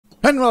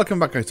And welcome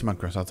back guys to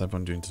Minecraft. How's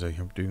everyone doing today?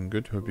 Hope you're doing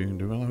good, hope you're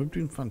doing well, I hope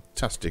you're doing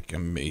fantastic,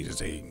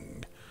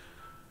 amazing.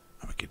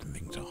 I'm getting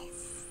things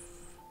off.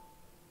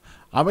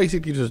 I'm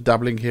basically just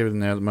dabbling here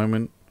and there at the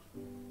moment.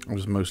 I'm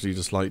just mostly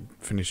just like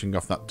finishing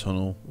off that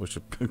tunnel, which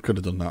I could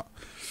have done that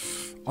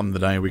on the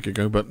day a week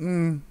ago, but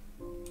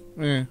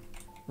right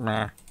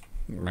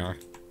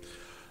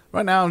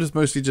now I'm just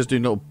mostly just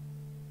doing little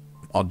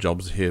odd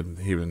jobs here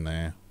and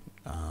there.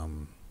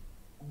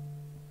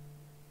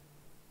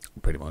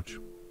 Pretty much.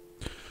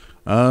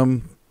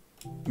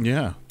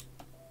 Yeah.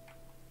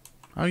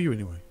 How are you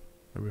anyway?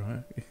 Are we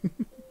alright?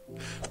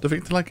 Don't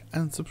forget to like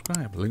and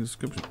subscribe. Link in the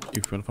description.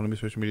 If you want to follow me on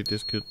social media,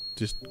 Discord,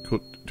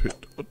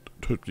 Twitter,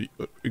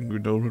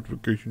 Ingrid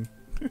notification.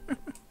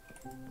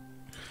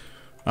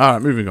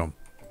 Alright, moving on.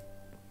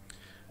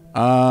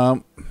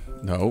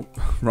 No.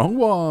 Wrong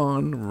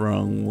one.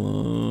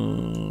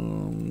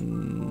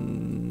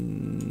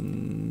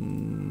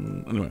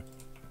 Anyway.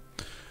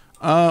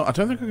 I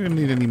don't think I'm going to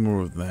need any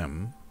more of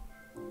them.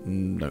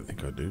 Don't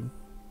think I do.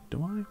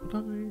 Do I? Would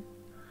I?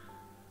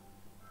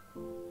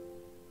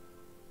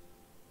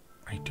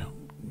 I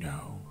don't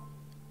know.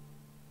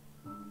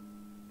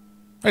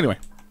 Anyway.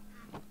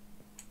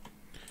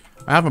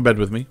 I have my bed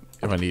with me,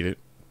 if I need it.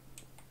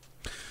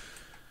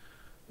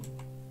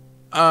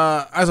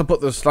 As I put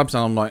the slabs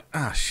down, I'm like,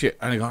 ah, shit.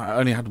 I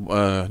only had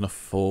enough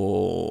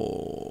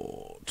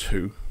for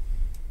 2.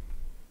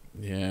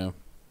 Yeah.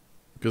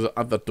 Because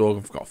at that door,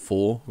 I've got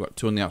 4. I've got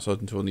 2 on the outside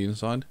and 2 on the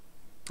inside.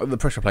 Oh, the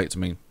pressure plates, I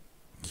mean.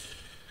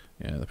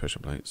 Yeah, the pressure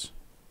plates.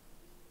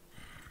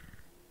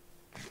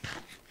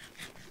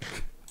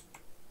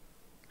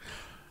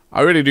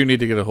 I really do need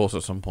to get a horse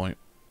at some point.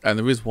 And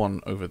there is one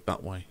over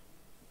that way.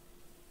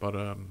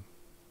 But,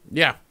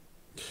 yeah.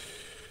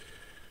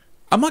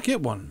 I might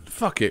get one.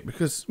 Fuck it,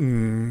 because...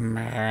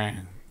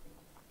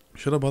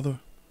 should I bother?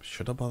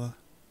 Should I bother?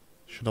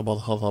 Should I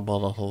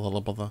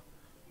bother?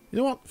 You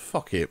know what?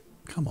 Fuck it.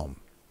 Come on.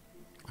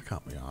 I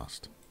can't be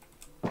asked.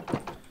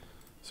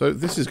 So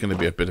this is going to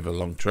be a bit of a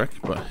long trek,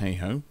 but hey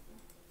ho.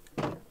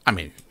 I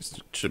mean,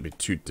 it shouldn't be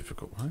too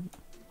difficult, right?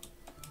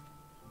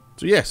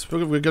 So yes,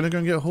 we're going to go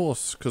and get a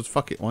horse, because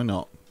fuck it, why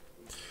not?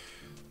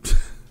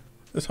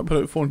 Let's hope I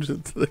don't fall into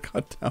the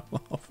goddamn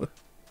lava.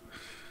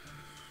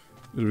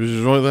 It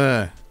was right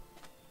there.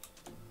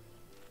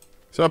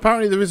 So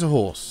apparently there is a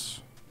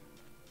horse.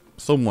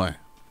 Somewhere.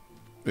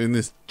 In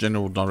this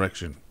general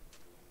direction.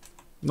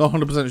 Not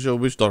 100% sure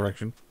which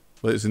direction,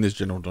 but it's in this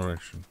general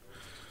direction.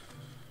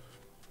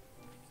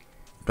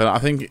 But I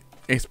think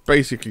it's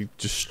basically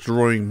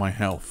destroying my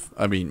health.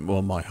 I mean,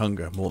 well, my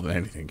hunger more than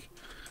anything.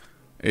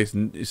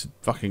 It's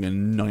fucking a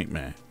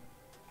nightmare.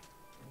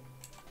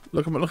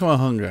 Look at my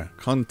hunger,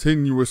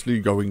 continuously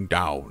going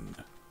down.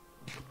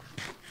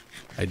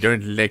 I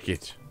don't like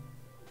it.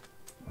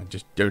 I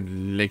just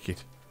don't like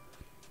it.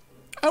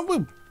 And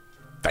we're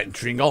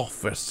venturing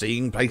off. We're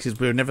seeing places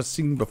we've never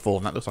seen before,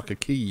 and that looks like a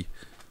key.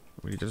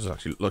 It really does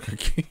actually look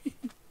like a key.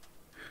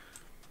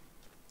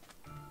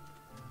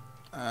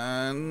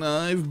 And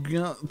I've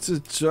got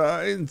to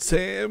try and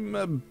tame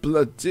a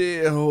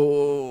bloody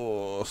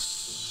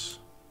horse.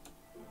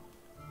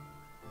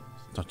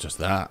 It's not just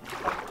that.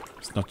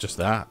 It's not just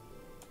that.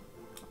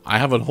 I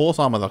have a horse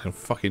armor that I can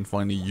fucking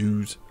finally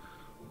use.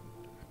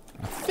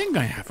 I think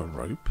I have a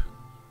rope.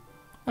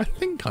 I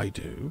think I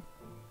do.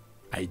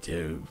 I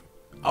do.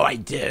 Oh, I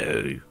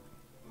do.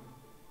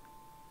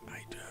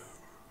 I do.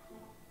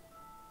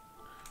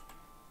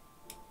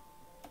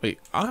 Wait,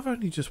 I've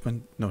only just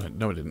went... No, I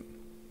didn't.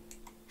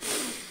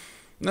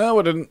 No,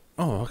 I didn't.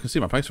 Oh, I can see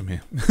my place from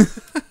here.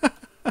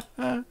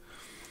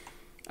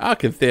 I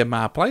can see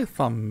my place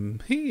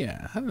from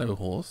here. Hello,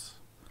 horse.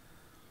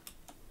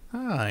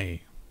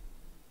 Hi.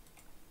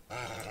 Yeah,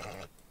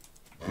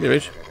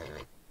 bitch.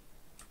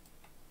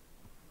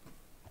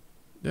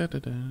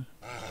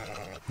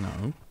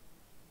 No.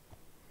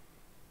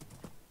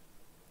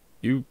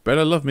 You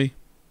better love me.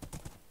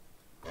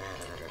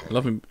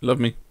 Love me.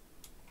 Love me.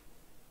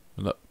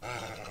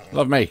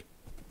 Love me.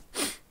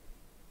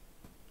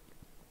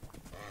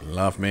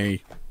 Love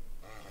me.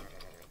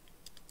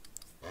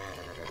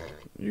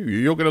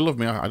 You're gonna love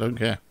me. I don't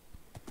care.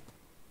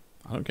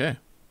 I don't care.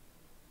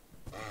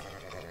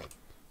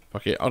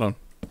 Fuck it. Hold on.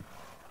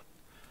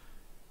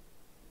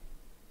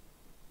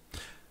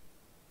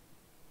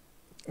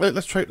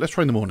 Let's try in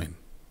the morning.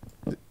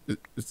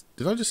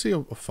 Did I just see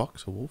a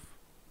fox, a wolf?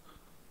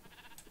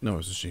 No, it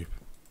was a sheep.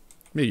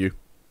 Me or you?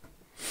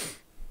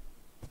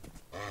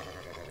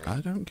 I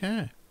don't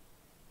care.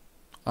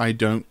 I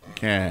don't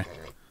care.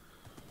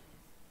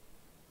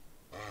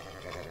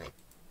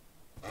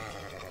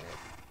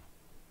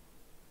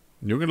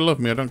 You're gonna love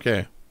me, I don't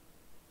care.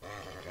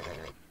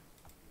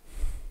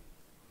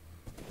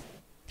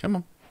 Come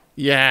on.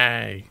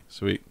 Yay!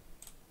 Sweet.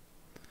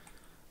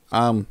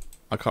 I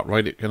can't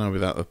ride it, can I,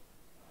 without the...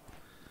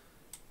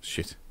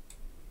 Shit.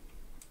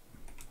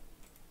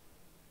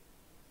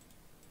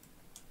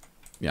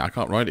 Yeah, I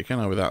can't ride it, can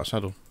I, without a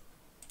saddle?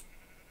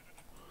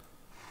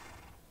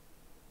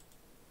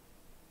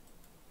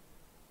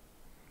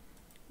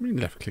 I mean,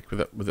 left click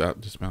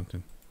without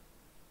dismounting.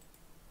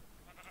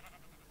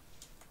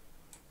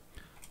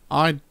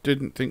 I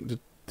didn't think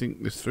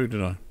this through,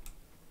 did I?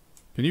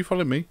 Can you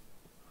follow me?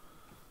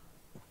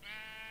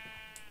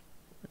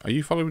 Are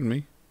you following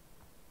me?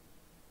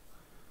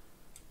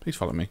 Please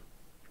follow me.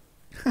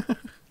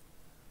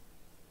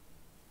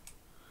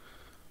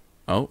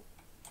 Oh.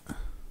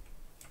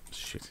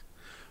 Shit.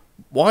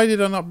 Why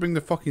did I not bring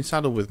the fucking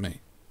saddle with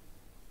me?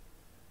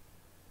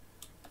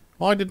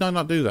 Why did I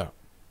not do that?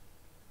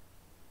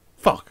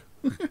 Fuck.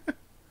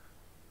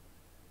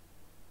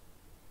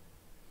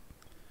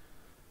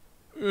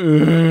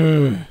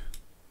 God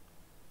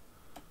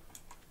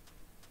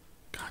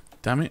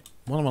damn it.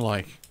 What am I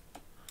like?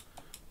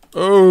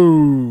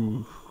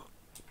 Oh.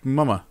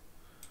 Mama.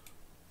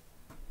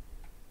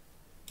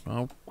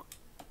 Well,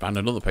 found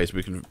another place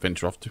we can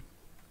venture off to.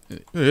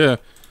 Yeah.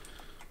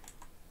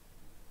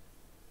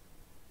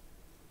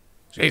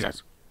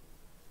 Jesus.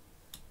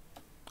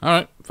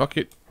 Alright, fuck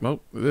it.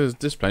 Well, there's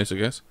this place, I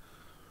guess.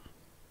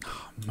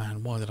 Oh,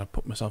 man, why did I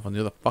put myself on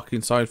the other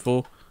fucking side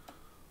for?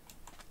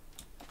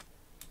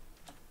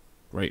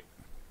 Great.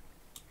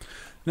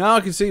 Now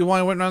I can see why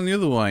I went round the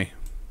other way.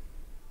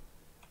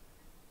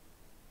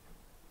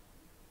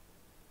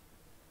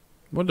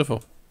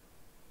 Wonderful.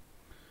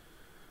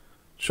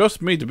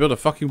 Trust me to build a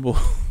fucking wall.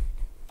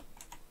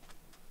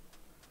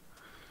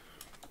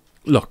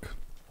 Look.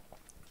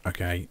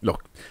 Okay,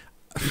 look.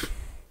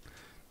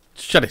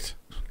 Shut it.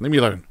 Leave me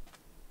alone.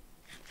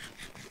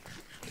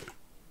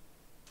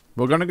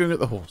 We're gonna go get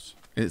the horse.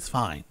 It's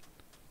fine.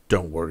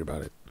 Don't worry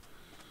about it.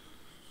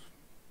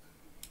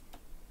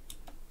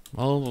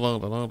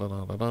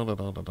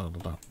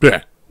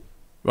 Yeah.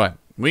 Right.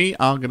 We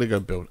are gonna go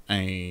build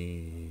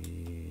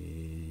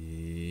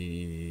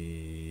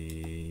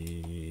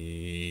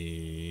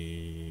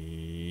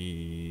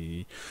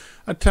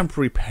a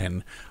temporary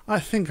pen. I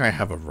think I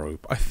have a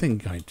rope. I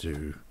think I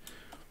do.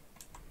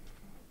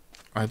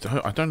 I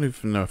don't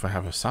even know if I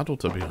have a saddle,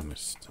 to be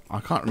honest. I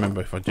can't remember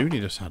if I do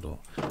need a saddle.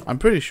 I'm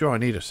pretty sure I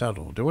need a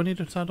saddle. Do I need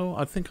a saddle?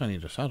 I think I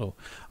need a saddle.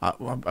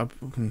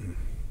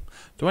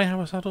 Do I have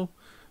a saddle?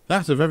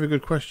 That's a very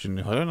good question.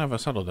 If I don't have a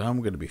saddle, then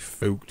I'm going to be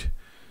fooked.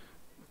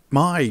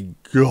 My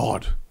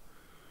God.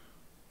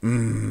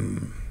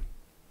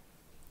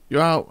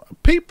 Yeah,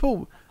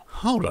 people...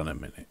 Hold on a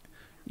minute.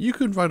 You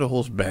could ride a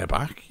horse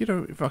bareback. You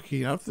don't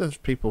fucking... There's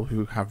people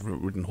who have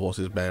ridden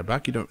horses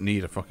bareback. You don't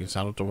need a fucking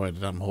saddle to ride a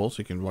damn horse.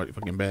 You can ride it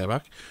fucking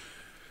bareback.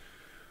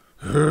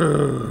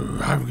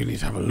 I'm going to need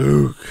to have a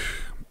look.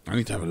 I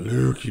need to have a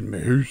look in my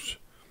house.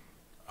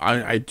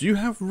 I do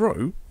have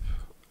rope.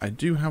 I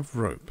do have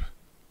rope.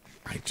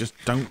 I just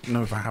don't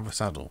know if I have a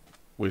saddle.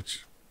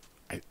 Which...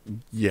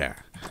 yeah.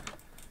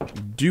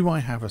 Do I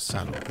have a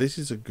saddle? This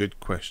is a good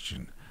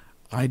question.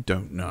 I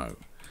don't know.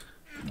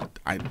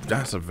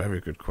 That's a very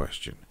good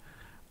question.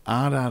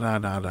 I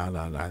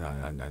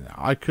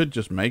could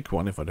just make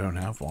one if I don't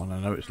have one. I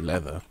know it's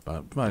leather,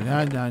 but no,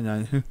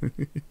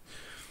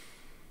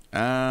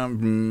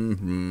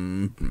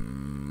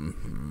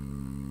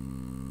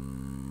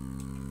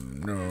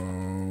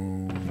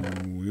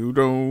 you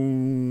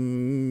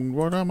don't.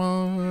 What am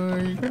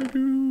I gonna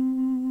do?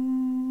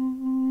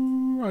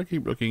 I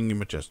keep looking in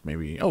my chest.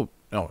 Maybe. Oh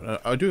no,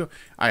 I do.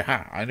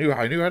 I knew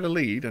how to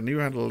lead. I knew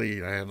how to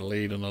lead. I had a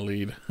lead and a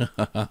lead.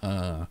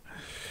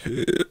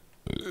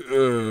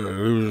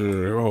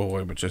 Oh,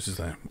 wait, my chest is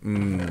there.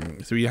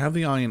 So you have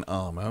the iron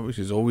armor, which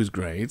is always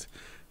great.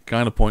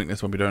 Kind of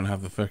pointless when we don't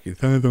have the fucking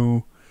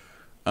saddle.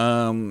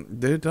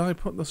 Did I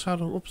put the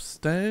saddle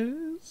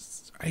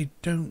upstairs? I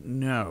don't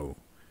know.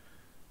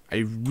 I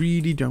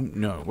really don't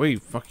know.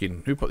 Wait,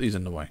 fucking, who put these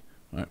in the way?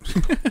 Right.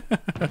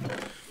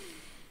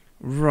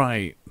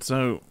 Right,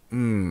 so,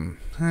 ooh,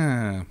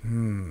 can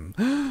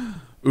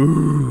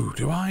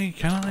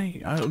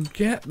I? I'll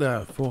get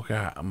the fuck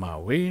out of my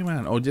way,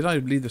 man. Or did I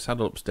leave the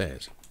saddle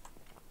upstairs?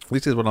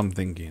 This is what I'm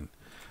thinking.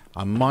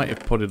 I might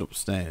have put it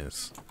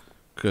upstairs,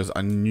 because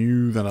I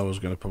knew that I was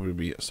going to probably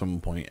be at some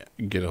point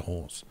get a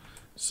horse.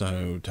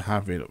 So, to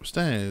have it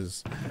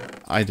upstairs,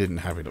 I didn't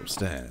have it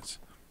upstairs.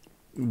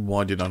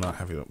 Why did I not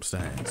have it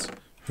upstairs?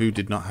 Who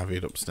did not have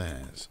it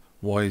upstairs?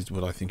 Why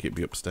would I think it'd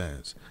be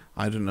upstairs?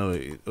 I don't know.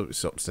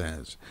 It's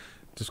upstairs.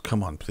 Just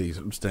come on, please,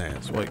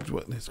 upstairs. Wait,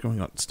 what's going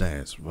on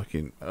upstairs?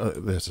 Fucking,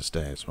 there's the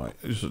stairs. Right.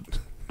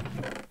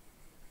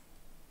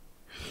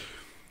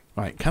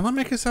 Right. Can I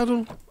make a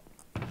saddle?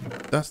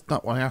 That's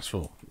not what I asked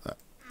for.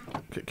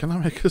 Can I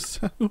make a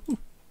saddle?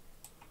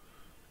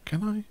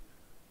 Can I?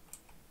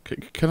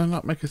 Can I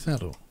not make a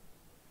saddle?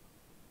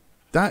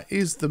 That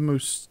is the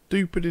most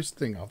stupidest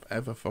thing I've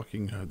ever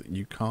fucking heard. That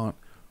you can't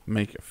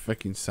make a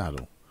fucking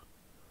saddle.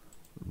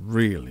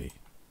 Really?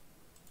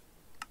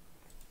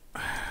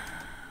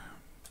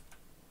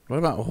 What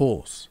about a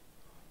horse?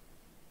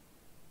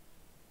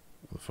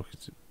 What the fuck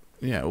is it?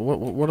 Yeah,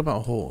 what about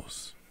a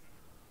horse?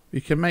 You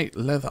can make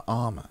leather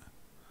armor.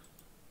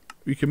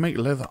 You can make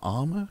leather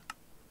armor?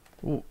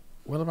 Well,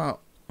 what about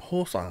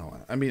horse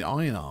armor? I mean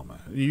iron armor.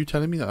 Are you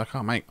telling me that I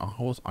can't make a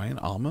horse iron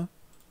armor?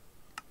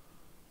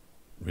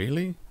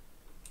 Really?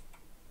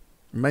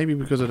 Maybe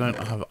because I don't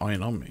have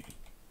iron on me.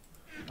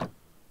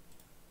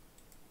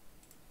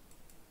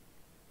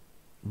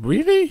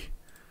 Really?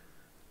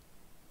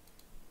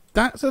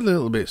 That's a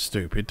little bit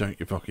stupid, don't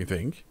you fucking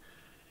think?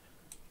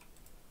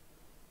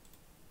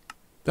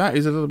 That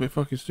is a little bit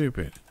fucking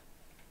stupid.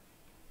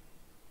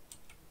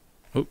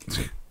 Oh.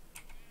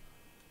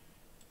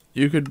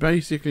 You could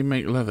basically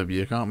make leather, but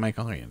you can't make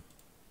iron.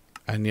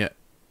 And yet,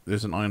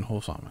 there's an iron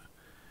horse armor.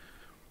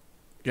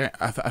 Yeah,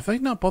 have they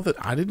not bothered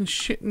adding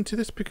shit into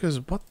this? Because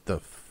what the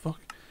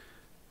fuck?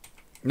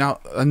 Now,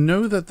 I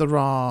know that there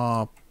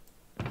are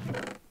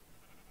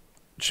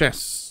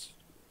chests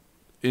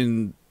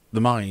in the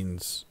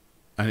mines.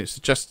 And it's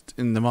just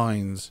in the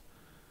mines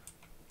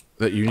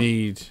that you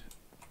need,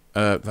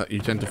 that you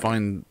tend to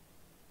find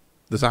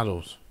the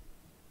saddles.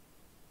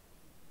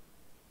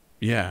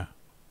 Yeah.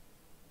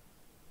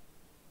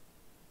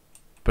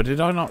 But did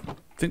I not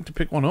think to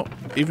pick one up?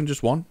 Even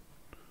just one?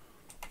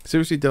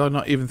 Seriously, did I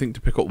not even think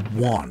to pick up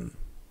one?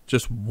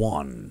 Just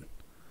one.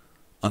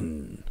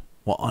 One.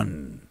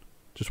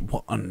 Just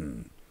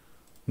one.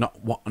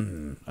 Not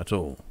one at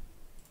all.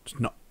 Just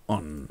not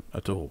one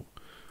at all.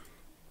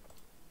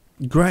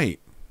 Great.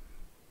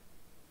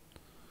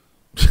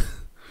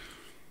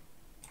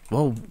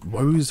 Well,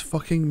 woe's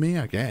fucking me,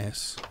 I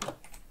guess.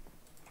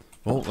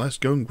 Well, let's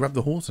go and grab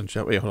the horse and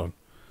shall we? Hold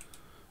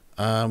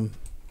on.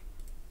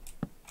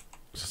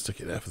 Just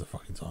stick it there for the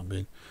fucking time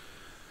being.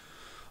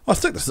 I'll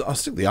stick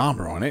the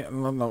armor on it.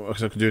 I'm not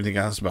because I can do anything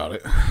else about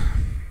it.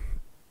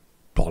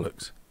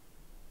 Bollocks.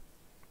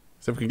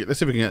 Let's see if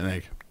we can get an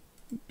egg.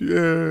 Yay!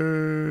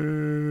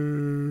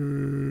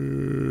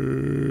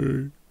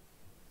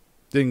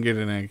 Didn't get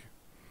an egg.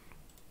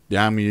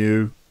 Damn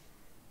you.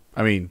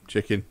 I mean,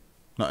 chicken,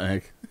 not an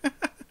egg.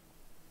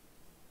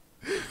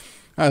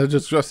 I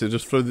just throw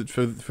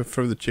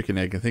the chicken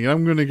egg and think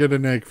I'm going to get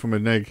an egg from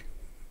an egg.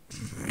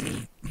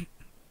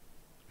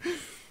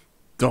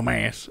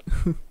 Dumbass.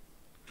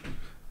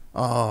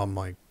 Oh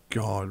my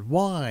god,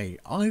 why?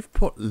 I've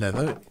put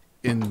leather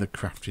in the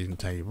crafting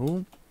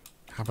table.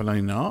 Haven't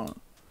I not?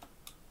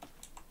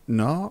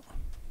 No.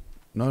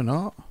 No,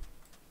 not.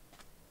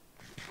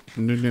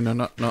 No.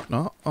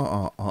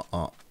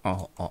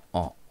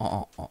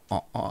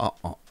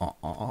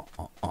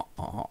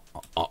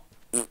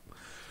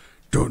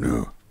 Don't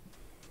know.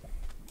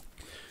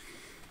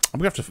 I'm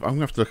gonna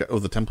have to look at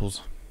other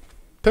temples.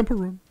 Temple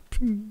run.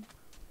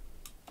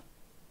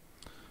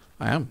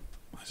 I am.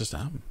 I just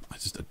am. I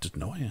just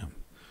know I am.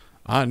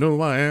 I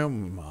know I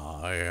am.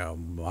 I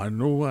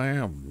know I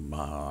am.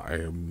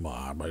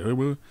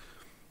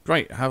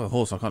 Great. I have a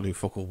horse I can't do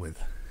fuck all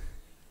with.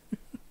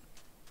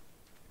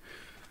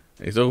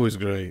 It's always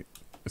great.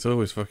 It's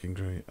always fucking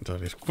great. I tell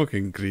you, it's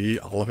fucking great.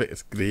 I love it.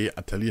 It's great.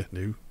 I tell you,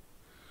 no.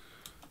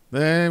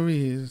 There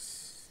he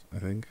is. I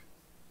think.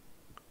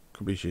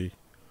 Could be she.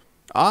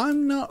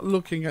 I'm not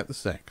looking at the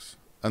sex.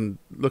 And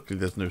luckily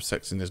there's no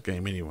sex in this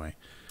game anyway.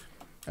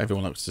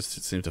 Everyone else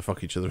just seems to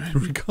fuck each other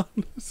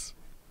regardless.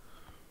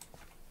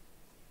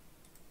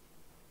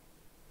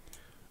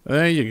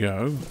 There you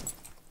go.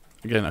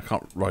 Again, I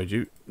can't ride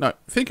you. No,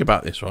 think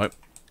about this, right?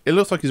 It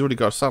looks like he's already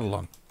got a saddle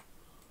on.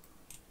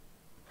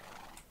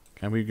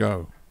 Can we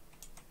go?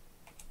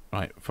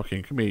 Right,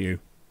 fucking come here, you.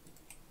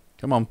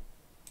 Come on.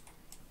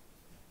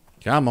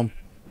 Come on.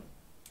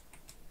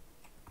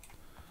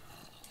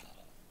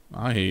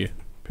 I hear you.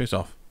 Piss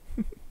off.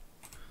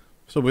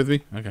 Still with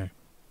me? Okay.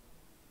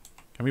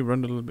 Can we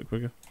run a little bit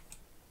quicker?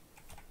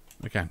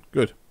 We can.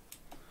 Good.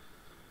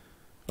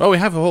 Well, we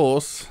have a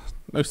horse.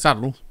 No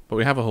saddle, but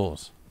we have a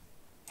horse.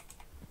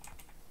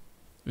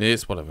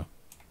 It's whatever.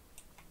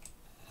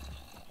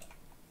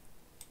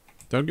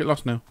 Don't get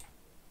lost now.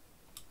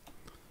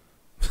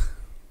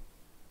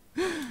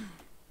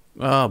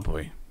 Oh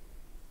boy.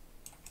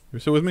 You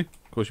still with me?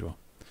 Of course you are.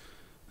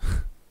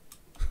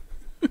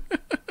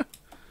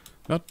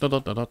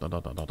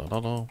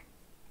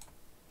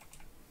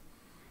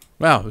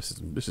 Wow, this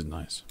is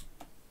nice.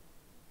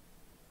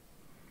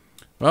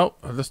 Well,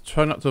 let's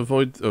try not to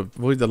avoid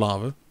the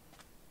lava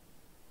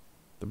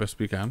the best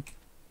we can.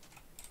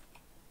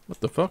 What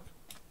the fuck?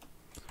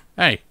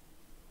 Hey.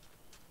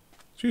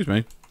 Excuse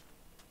me.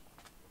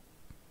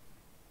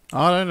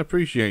 I don't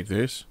appreciate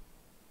this.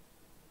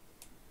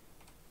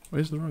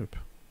 Where's the rope?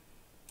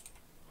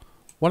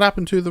 What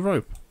happened to the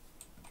rope?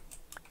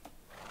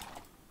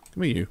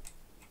 Come here, you.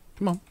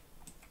 Come on.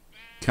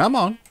 Come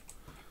on.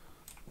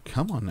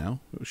 Come on now.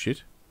 Oh,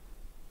 shit.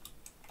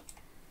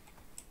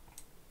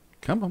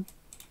 Come on.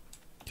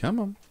 Come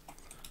on.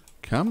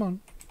 Come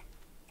on.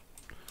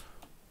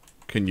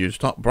 Can you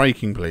stop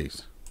braking,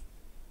 please?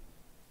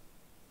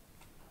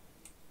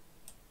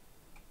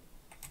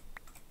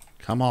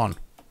 Come on.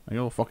 I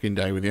got all fucking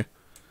day with you.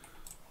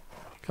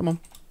 Come on.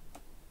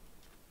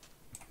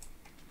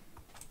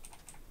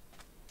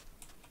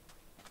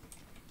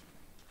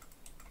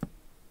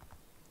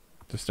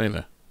 Just stay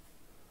there.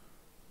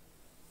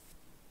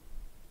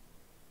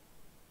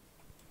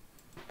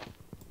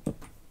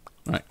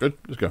 Alright, good.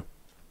 Let's go.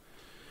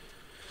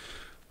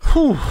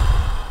 Whew.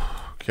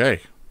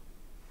 Okay.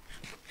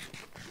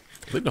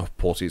 I think the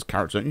Portuguese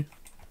carrots, don't you?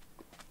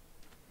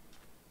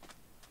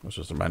 That's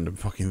just a random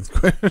fucking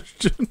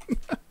question.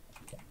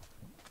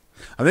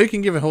 I know you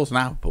can give a horse an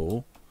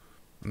apple.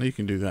 I know you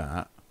can do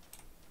that.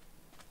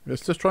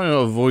 Let's just try to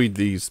avoid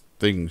these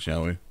things,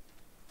 shall we?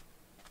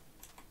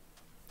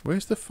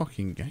 Where's the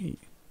fucking gate?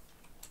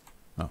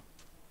 Oh.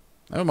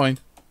 Never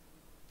mind.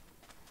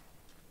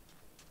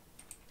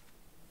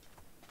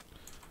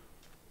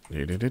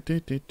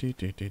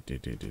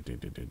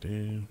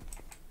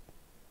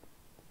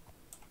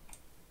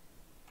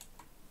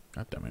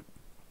 God damn it.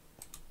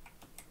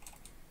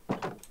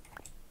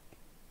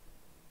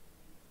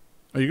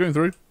 Are you going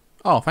through?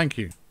 Oh, thank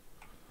you.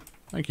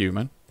 Thank you,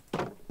 man.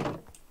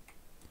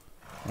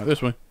 Right,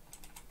 this way.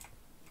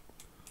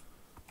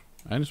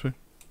 And this way.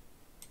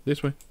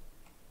 This way.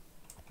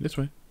 This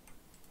way.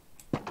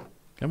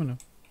 Come on now.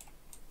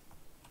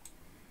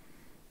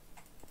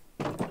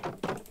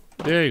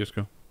 There you just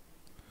go.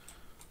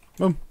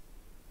 Boom.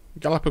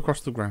 Gallop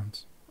across the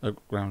grounds.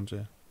 Grounds,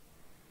 yeah.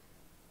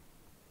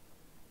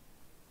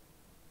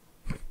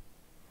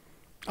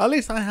 At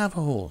least I have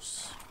a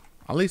horse.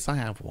 At least I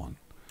have one.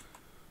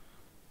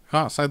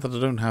 Can't say that I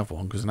don't have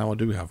one, because now I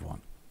do have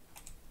one.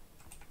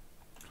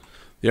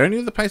 The only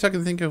other place I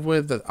can think of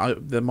where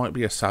there might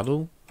be a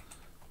saddle,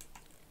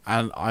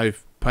 and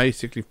I've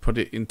basically put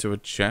it into a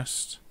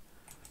chest,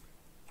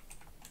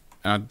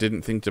 and I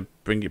didn't think to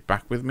bring it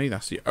back with me.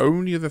 That's the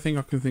only other thing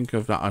I can think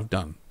of that I've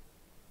done.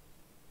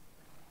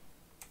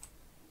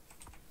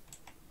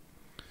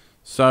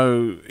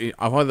 So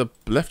I've either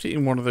left it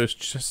in one of those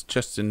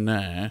chests in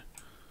there,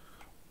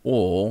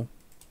 or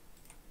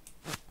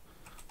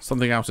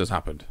something else has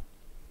happened.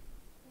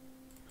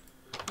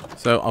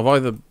 So I've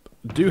either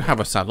do have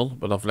a saddle,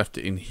 but I've left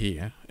it in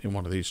here in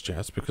one of these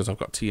chests because I've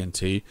got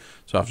TNT.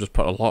 So I've just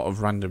put a lot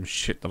of random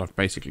shit that I've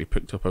basically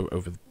picked up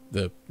over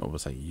the, I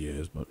would say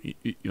years, but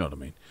you know what I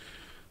mean.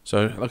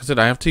 So like I said,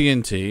 I have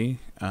TNT,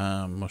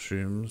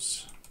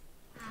 mushrooms.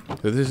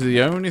 So this is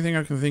the only thing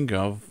I can think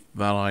of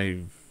that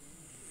I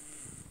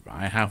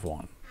have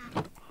one.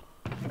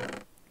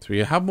 So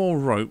you have more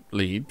rope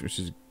lead, which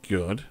is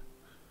good.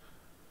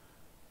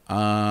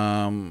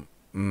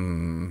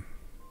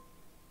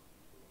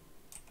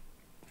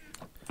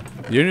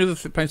 The only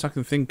other place I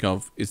can think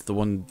of is the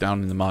one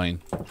down in the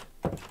mine.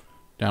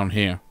 Down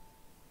here.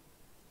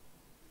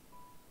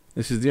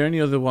 This is the only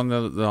other one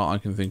that I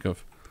can think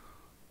of.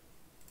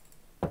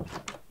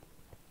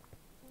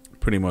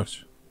 Pretty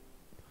much.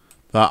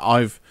 That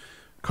I've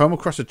come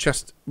across a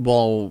chest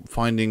while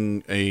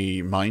finding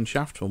a mine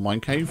shaft or mine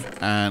cave,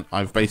 and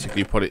I've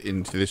basically put it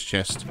into this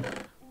chest.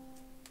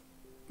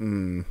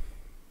 Take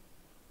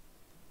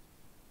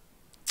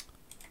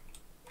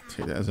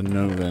that as a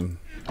no then.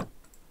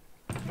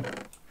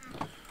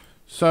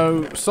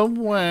 So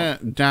somewhere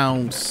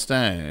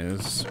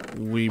downstairs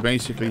we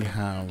basically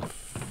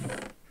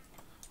have.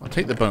 I'll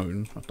take the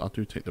bone. I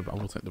will take the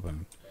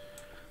bone.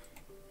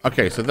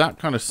 Okay, so that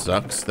kind of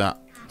sucks. That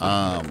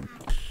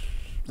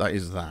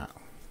is that.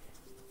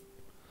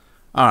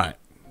 All right.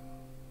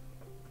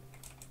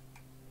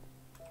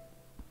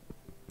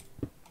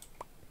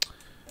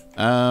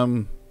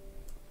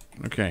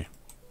 Okay.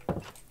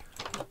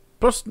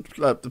 Plus,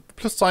 the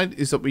plus side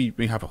is that we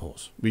have a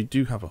horse. We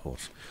do have a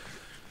horse.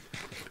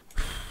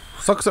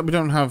 Sucks that we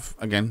don't have,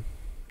 again,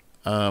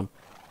 a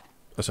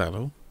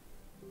saddle.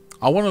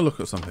 I want to look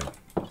at something.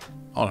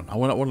 Hold on, I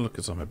want to look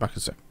at something. Back a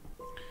sec.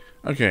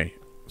 Okay,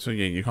 so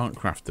yeah, you can't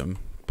craft them,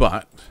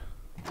 but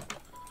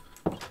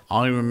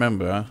I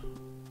remember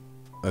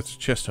there's a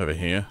chest over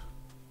here.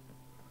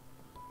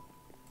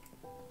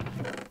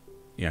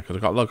 Yeah, because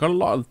I've got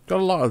a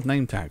lot of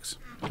name tags.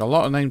 Got a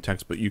lot of name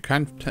tags, but you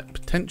can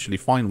potentially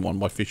find one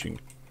by fishing.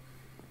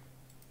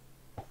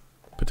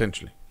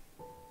 Potentially.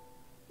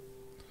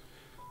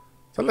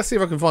 So let's see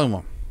if I can find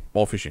one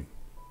while fishing.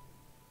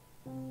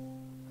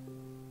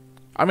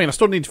 I mean, I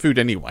still need food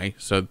anyway,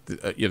 so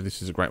yeah,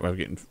 this is a great way of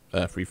getting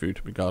free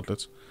food,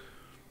 regardless.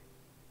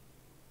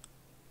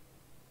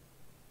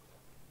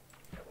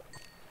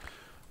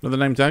 Another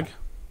name tag.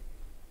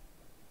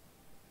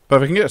 But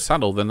if I can get a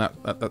saddle, then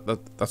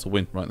that's a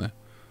win right there.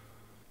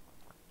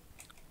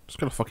 Just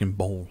got a fucking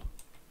bowl.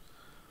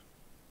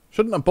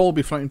 Shouldn't a bowl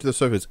be floating to the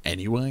surface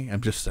anyway?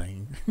 I'm just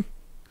saying.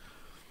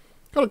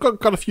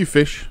 got a few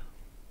fish.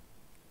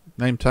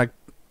 Name tag.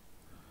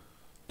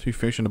 2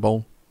 fish in a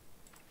bowl.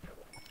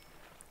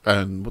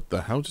 And what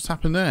the hell just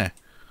happened there?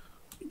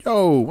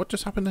 Yo, what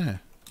just happened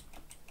there?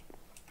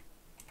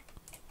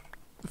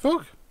 The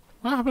fuck?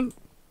 What happened?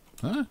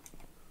 Huh?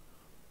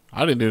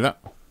 I didn't do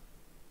that.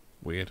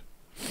 Weird.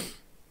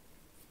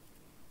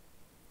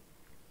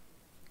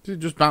 Did it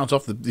just bounce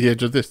off the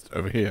edge of this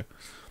over here?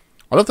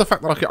 I love the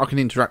fact that I can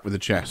interact with the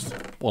chest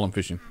while I'm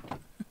fishing.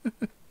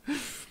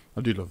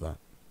 I do love that.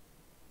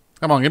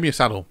 Come on, give me a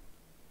saddle.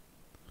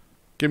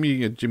 Give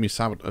me a Jimmy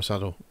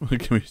saddle.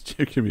 give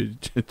me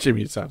a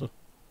Jimmy saddle.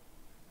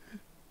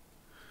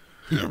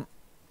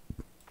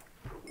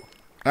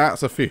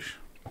 That's a fish.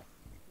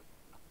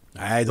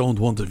 I don't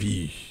want a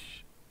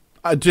fish.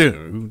 I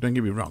do. Don't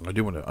get me wrong. I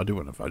do want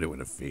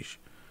a fish.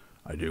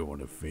 I do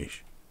want a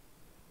fish.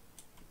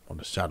 On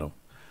a saddle.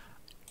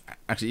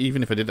 Actually,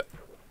 even if I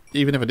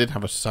did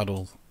have a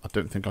saddle, I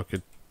don't think I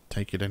could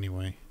take it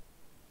anyway.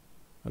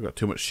 I've got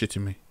too much shit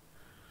in me.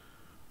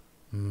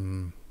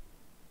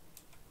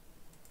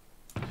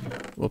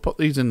 We'll put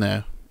these in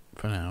there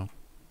for now.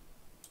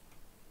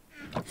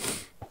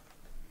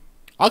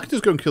 I could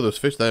just go and kill those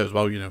fish there as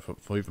well, you know,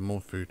 for even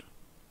more food.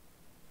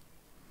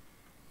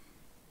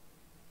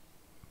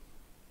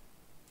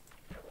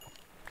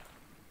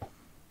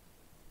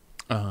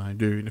 I'm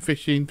doing the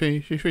fishing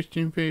fish,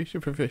 fishing fish,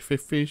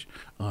 fish.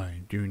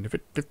 I'm doing the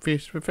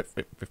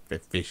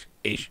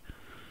fish.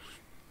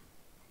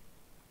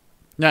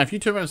 Now, if you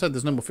turn around and said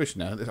there's no more fish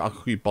now, I'll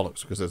call you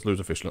bollocks because there's loads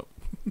of fish, look.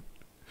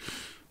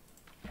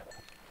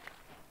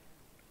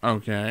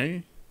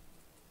 Okay.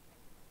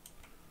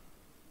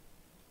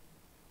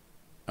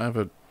 I have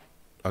a...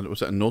 was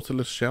that a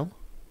Nautilus shell?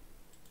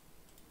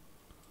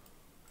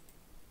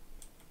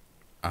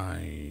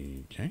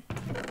 Okay.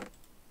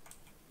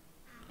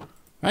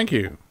 Thank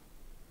you.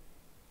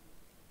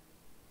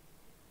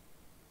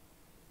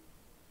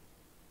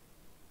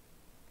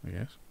 I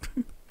guess.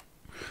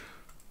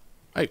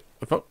 Hey,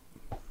 I thought...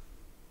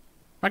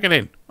 Back it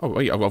in. Oh,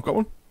 wait, I've got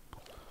one.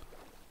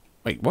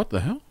 Wait, what the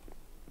hell?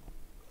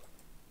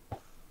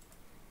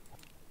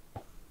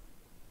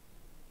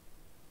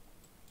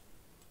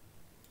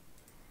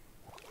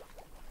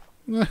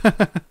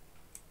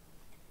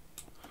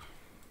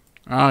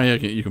 Oh, yeah,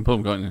 you can pull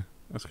them, can't you?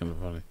 That's kind of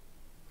funny.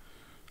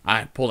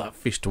 I pull that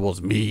fish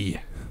towards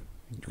me.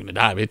 You're gonna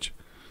die, bitch.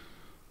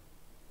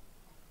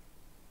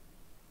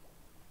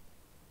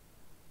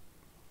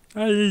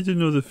 I need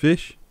another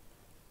fish.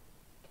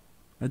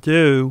 I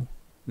do.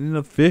 I need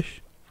another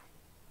fish.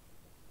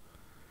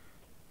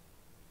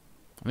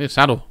 I need a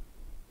saddle.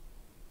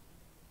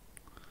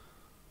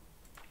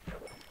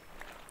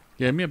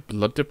 Give me a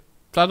bloody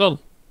saddle.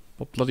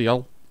 What bloody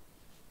hell?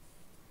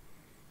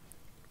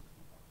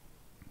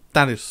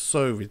 That is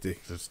so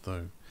ridiculous,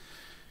 though.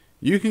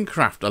 You can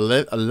craft a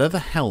leather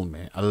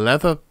helmet, a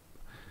leather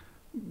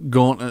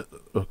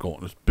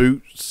gauntlets,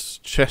 boots,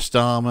 chest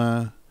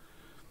armor,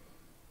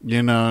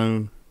 you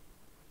know,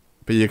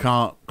 but you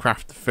can't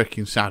craft the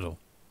freaking saddle.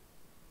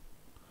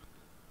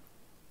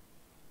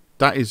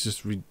 That is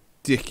just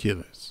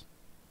ridiculous.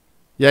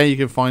 Yeah, you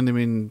can find them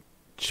in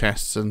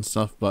chests and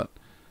stuff, but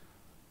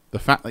the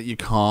fact that you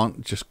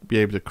can't just be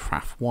able to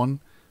craft one.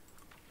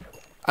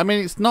 I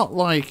mean, it's not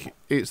like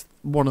it's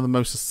one of the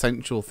most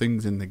essential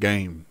things in the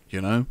game,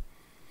 you know?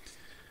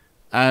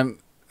 And,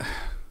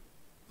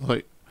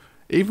 like,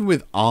 even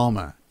with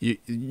armor,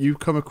 you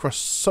come across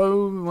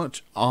so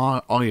much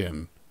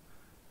iron,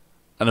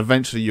 and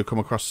eventually you come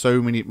across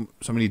so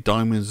many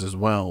diamonds as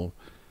well,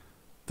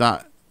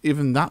 that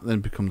even that then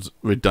becomes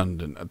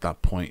redundant at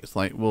that point. It's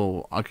like,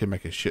 well, I can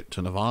make a shit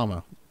ton of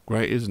armor.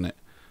 Great, isn't it?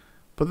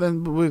 But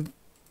then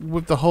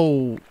with the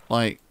whole,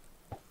 like,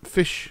 not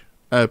fish,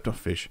 I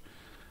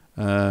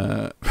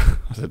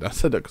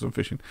said that because I'm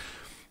fishing.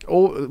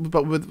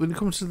 But when it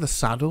comes to the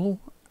saddle,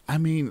 I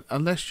mean,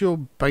 unless you're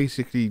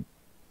basically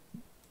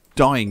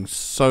dying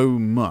so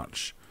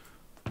much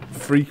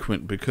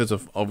frequent because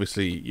of,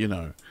 obviously, you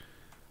know,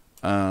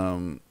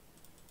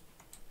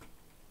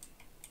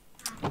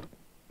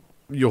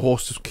 your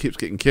horse just keeps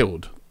getting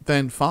killed,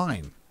 then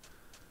fine.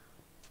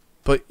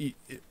 But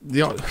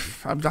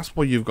that's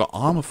why you've got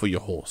armor for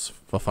your horse,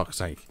 for fuck's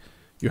sake.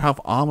 You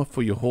have armor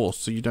for your horse,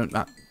 so you don't...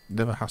 That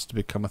never has to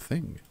become a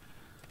thing.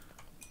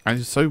 And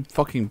it's so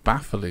fucking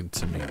baffling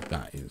to me,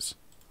 that is.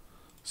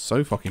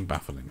 So fucking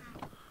baffling.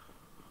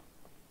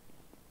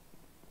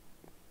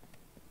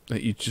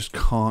 That you just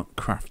can't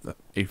craft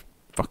a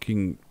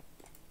fucking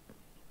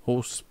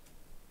horse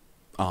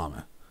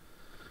armor.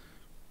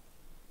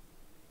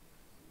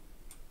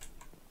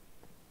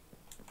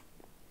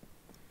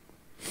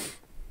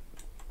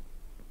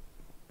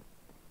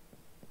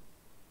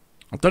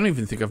 I don't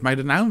even think I've made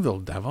an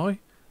anvil, have I?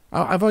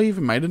 Have I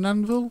even made an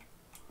anvil?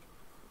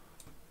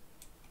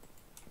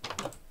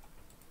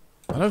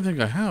 I don't think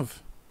I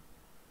have.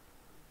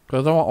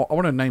 Because I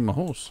want to name my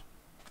horse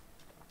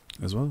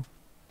as well.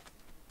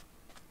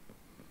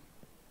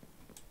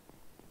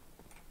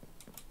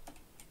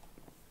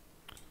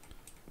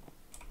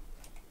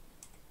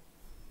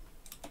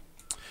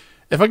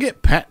 If I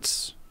get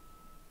pets,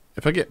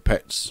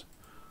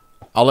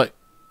 I'll let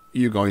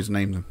you guys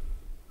name them.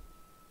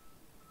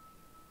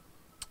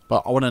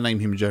 But I want to name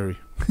him Jerry.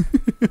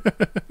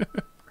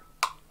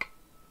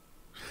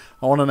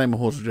 I want to name a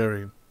horse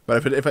Jerry.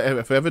 But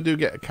if I ever do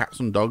get cats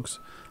and dogs,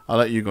 I'll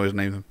let you guys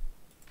name them.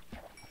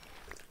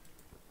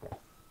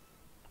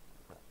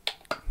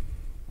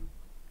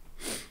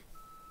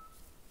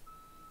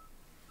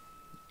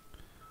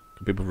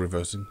 People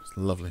reversing. It's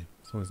lovely.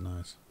 It's always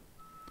nice.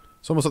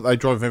 It's almost like they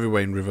drive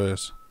everywhere in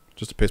reverse.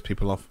 Just to piss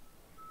people off.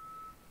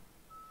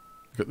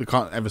 They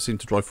can't ever seem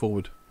to drive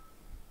forward.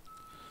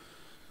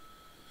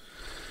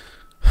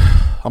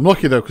 I'm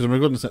lucky though, because I'm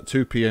recording this at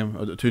 2 PM,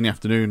 or 2 in the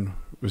afternoon.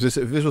 If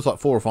this was like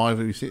 4 or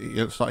 5,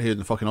 you'd start hearing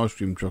the fucking ice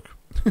cream truck.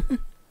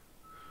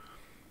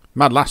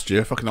 Mad last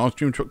year, fucking ice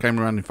cream truck came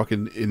around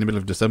in the middle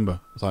of December.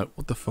 I was like,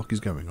 what the fuck is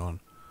going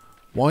on?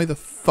 Why the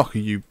fuck are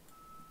you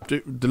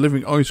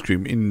delivering ice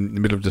cream in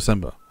the middle of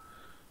December?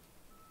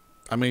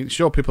 I mean,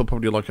 sure, people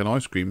probably like an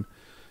ice cream,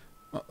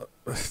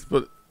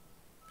 but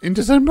in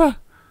December?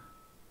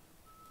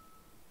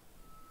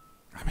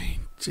 I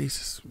mean,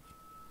 Jesus.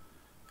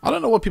 I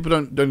don't know why people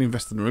don't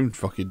invest in their own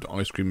fucking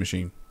ice cream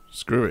machine.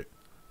 Screw it.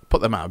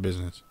 Put them out of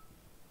business.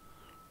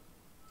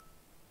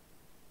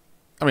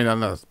 I mean, I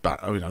know that's bad.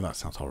 I mean, I know that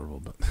sounds horrible,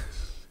 but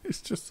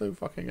it's just so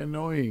fucking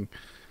annoying.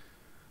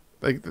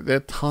 Like, their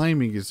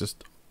timing is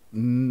just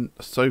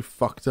so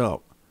fucked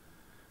up.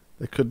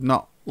 They could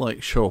not,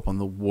 like, show up on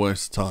the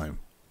worst time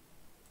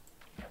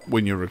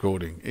when you're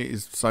recording. It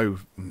is so...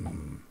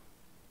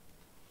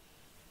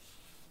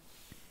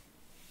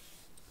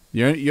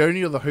 The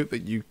only other hope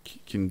that you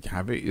can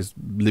have it is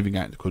living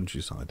out in the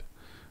countryside.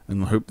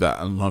 And hope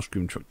that an ice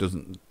cream truck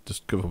doesn't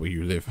just cover where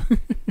you live.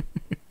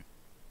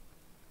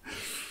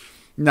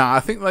 Nah, I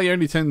think they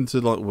only tend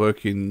to like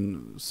work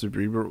in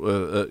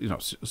cerebral,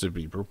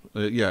 cerebral,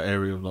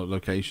 area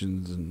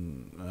locations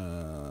and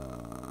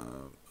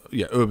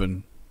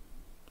urban.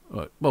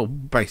 Well,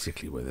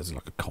 basically where there's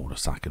like a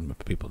cul-de-sac and where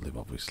people live,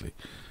 obviously.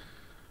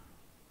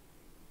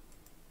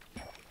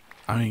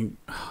 I mean,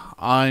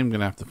 I'm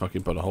gonna have to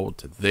fucking put a hold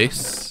to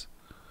this.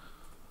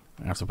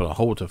 I have to put a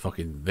hold to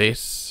fucking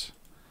this.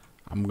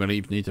 I'm gonna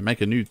even need to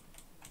make a new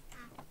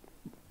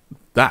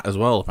that as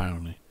well,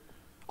 apparently.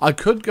 I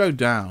could go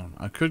down.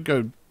 I could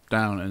go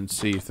down and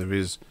see if there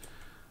is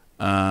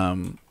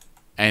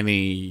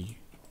any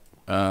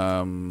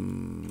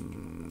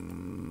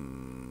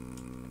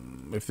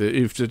just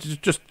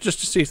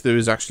to see if there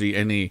is actually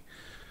any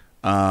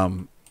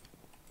horse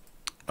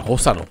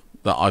saddle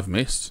that I've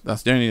missed.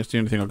 That's the only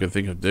thing I can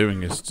think of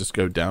doing is just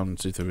go down and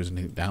see if there is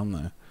anything down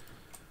there.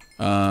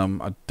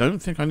 I don't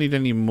think I need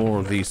any more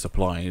of these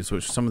supplies,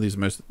 which some of these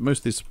most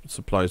of these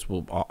supplies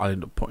I'll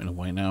end up putting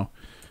away now,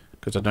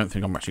 because I don't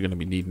think I'm actually going to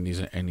be needing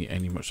these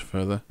any much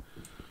further.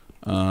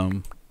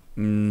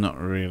 Not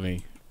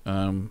really.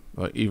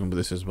 Like even with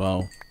this as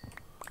well,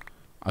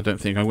 I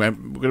don't think we're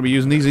going to be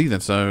using these either.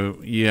 So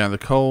yeah, the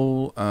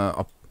coal.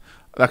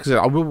 Like I said,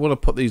 I will want to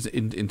put these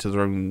into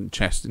their own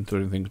chest, into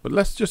their own things. But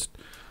let's just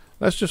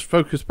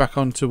focus back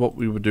onto what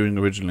we were doing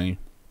originally.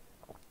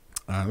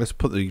 Let's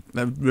put the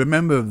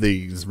remember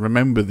these.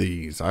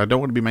 I don't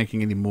want to be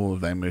making any more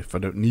of them if I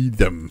don't need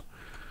them.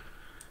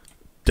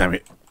 Damn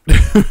it.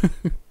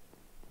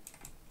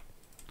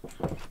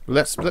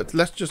 Let's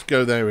just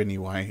go there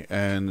anyway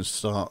and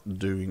start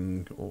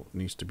doing what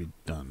needs to be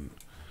done.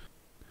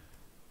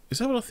 Is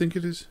that what I think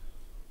it is?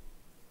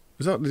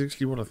 Is that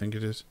literally what I think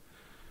it is?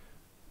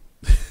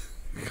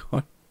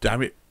 God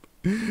damn it.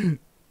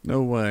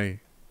 No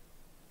way.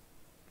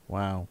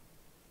 Wow.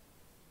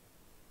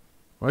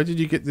 Where did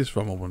you get this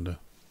from, I wonder?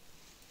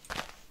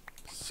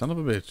 Son of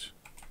a bitch.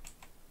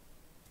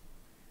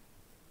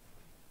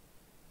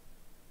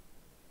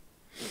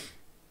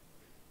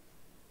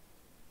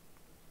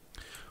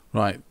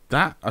 Right,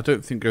 that I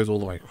don't think goes all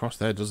the way across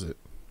there, does it?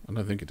 I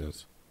don't think it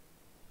does.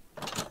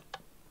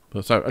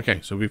 But so, okay,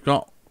 so we've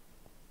got,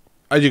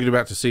 as you're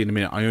about to see in a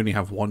minute, I only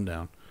have one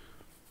down.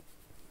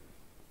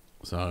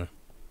 So,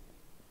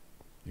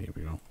 here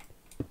we go.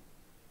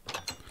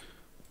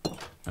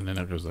 And then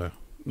that goes there.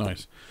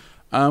 Nice.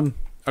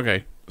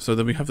 Okay, so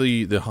then we have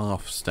the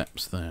half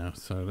steps there.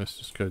 So let's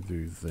just go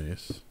do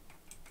this.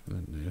 And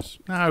then this.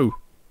 No!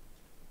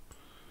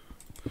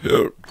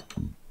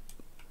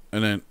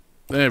 And then,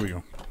 there we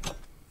go.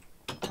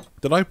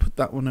 Did I put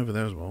that one over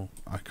there as well?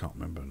 I can't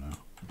remember now.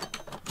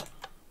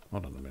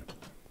 Hold on a minute.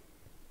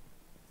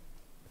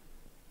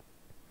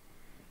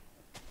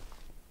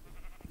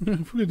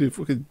 If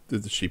we could do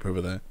the sheep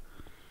over there.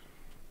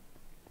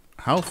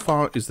 How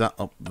far is that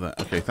up there?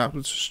 Okay, that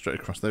was straight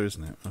across there,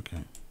 isn't it?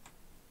 Okay.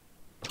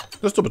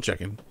 Just double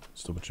checking.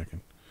 Just double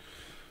checking.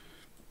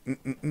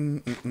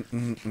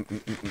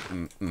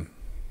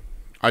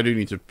 I do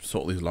need to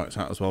sort these lights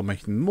out as well,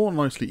 making them more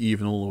nicely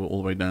even all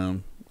the way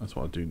down. That's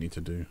what I do need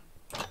to do.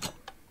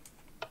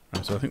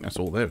 Right, so I think that's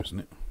all there,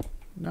 isn't it?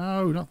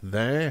 No, not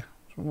there.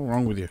 What's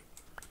wrong with you?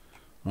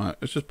 Right,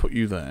 let's just put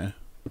you there.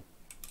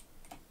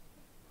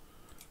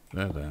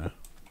 There.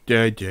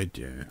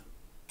 Yeah.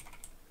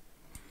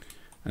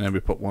 And then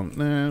we put one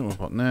there, we'll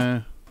put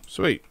there.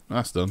 Sweet,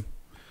 that's done.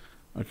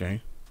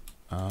 Okay.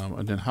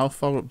 And then how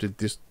far up did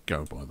this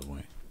go, by the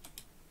way?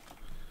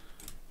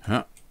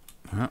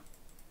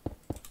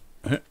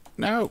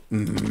 No!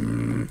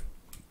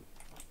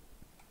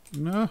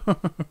 No!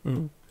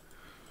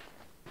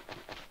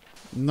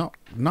 Not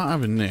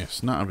having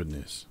this, not having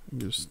this.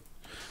 Just...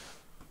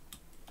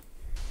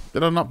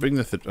 Did I not bring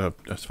the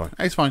that's fine.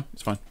 Hey, it's fine,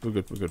 it's fine. We're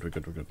good.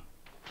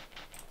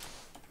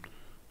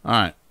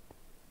 Alright.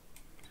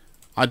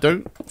 I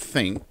don't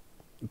think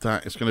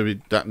that it's going to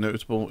be that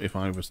noticeable if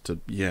I was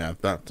to... Yeah,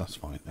 that's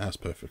fine. That's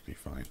perfectly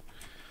fine.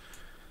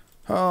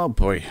 Oh,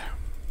 boy.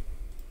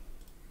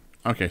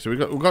 Okay, so we've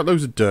got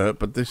loads of dirt,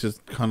 but this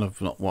is kind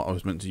of not what I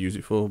was meant to use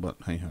it for, but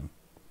hey-ho.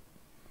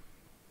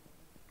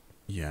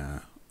 Yeah.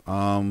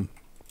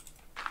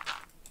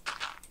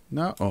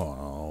 No.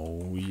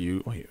 Oh,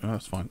 you... Wait, oh,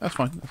 that's fine. That's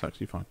fine. That's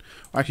actually fine.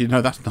 Actually,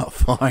 no, that's not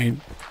fine.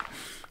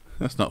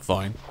 That's not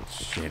fine.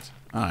 Shit.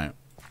 Alright.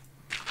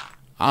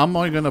 Am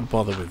I going to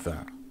bother with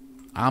that?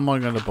 Am I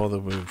going to bother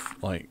with,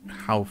 like,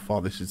 how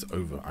far this is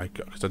over?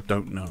 Because I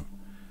don't know.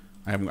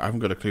 I haven't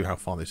got a clue how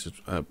far this is,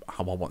 how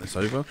I want this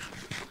over.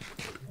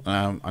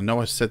 I know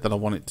I said that I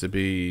want it to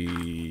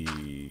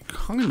be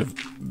kind of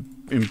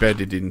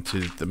embedded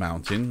into the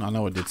mountain. I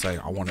know I did say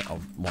I want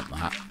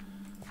that.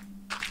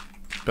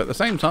 But at the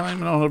same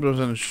time, I'm not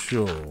 100%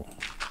 sure.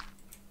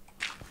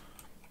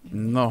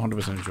 Not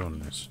 100% sure on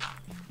this.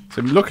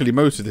 So luckily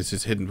most of this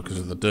is hidden because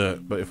of the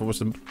dirt. But if I was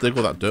to dig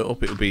all that dirt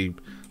up, it would be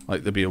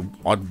like there'd be a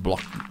odd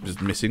block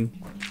just missing.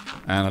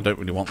 And I don't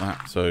really want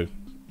that. So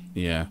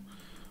yeah.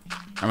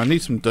 And I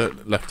need some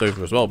dirt left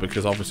over as well,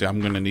 because obviously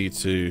I'm going to need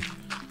to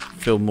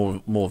fill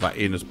more of that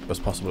in as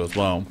possible as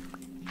well.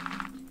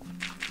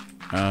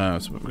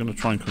 So we're going to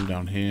try and come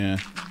down here.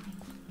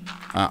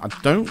 I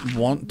don't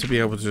want to be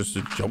able to just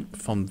jump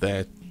from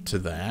there to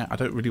there. I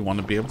don't really want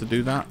to be able to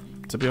do that,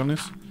 to be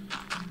honest.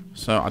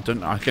 So I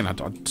don't. Again, I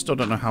still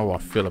don't know how I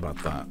feel about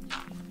that.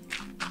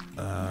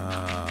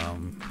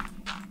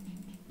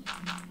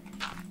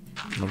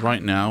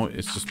 Right now,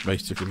 it's just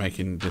basically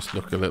making this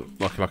look a little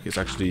like it's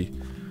actually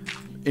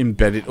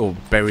embedded or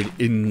buried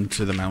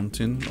into the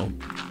mountain or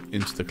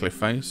into the cliff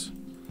face.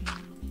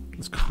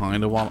 That's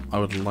kind of what I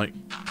would like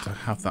to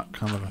have, that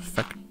kind of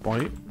effect by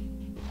it,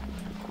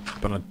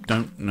 but I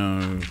don't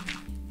know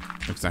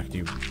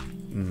exactly.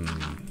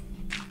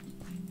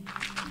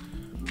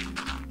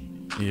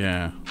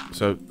 Yeah,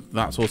 so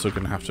that's also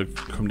going to have to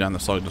come down the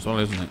side as well,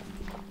 isn't it?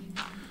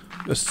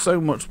 There's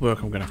so much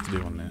work I'm going to have to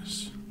do on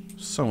this.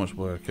 So much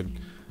work. And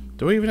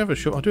do I even have a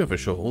shovel? I do have a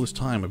shovel. All this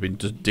time I've been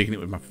just digging it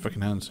with my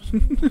fucking hands.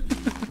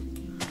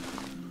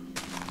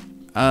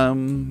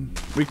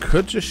 We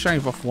could just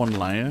shave off one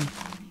layer.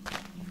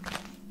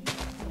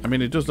 I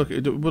mean, it does look.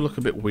 It will look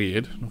a bit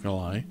weird. Not gonna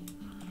lie.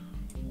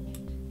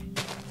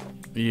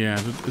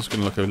 Yeah, it's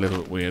gonna look a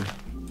little bit weird,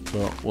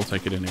 but we'll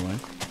take it anyway.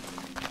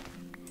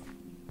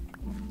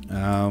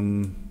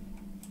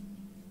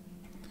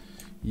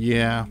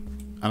 Yeah,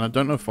 and I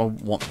don't know if I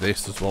want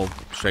this as well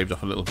shaved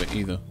off a little bit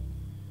either.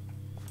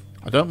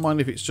 I don't mind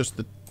if it's just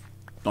the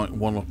like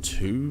 1 or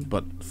 2,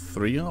 but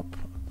 3 up.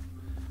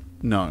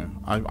 No,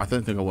 I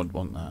don't think I would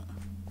want that.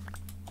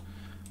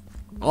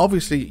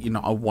 Obviously, you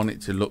know, I want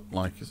it to look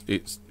like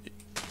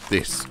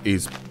this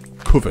is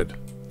covered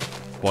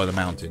by the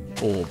mountain,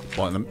 or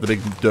by the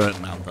big dirt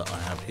mound that I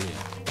have here.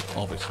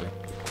 Obviously.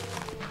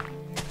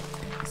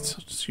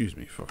 Excuse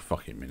me for a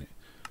fucking minute.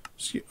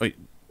 Wait,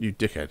 you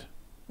dickhead.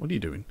 What are you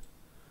doing?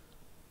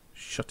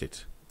 Shut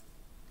it.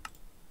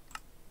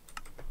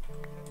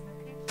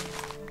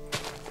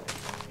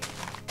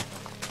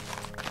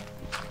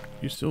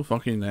 You still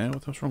fucking there?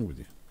 What's wrong with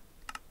you?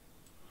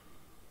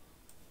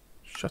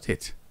 Shut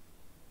it.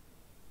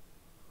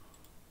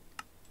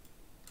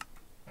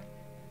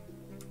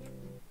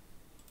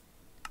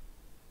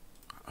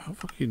 How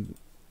fucking...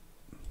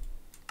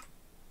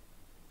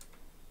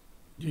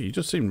 Yeah, you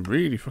just seem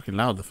really fucking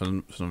loud for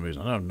some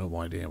reason. I have no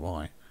idea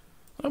why.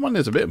 I don't mind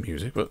there's a bit of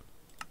music, but...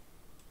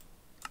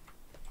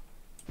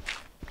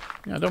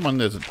 Yeah, I don't mind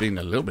there's being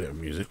a little bit of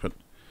music, but...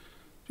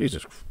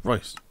 Jesus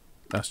Christ.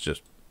 That's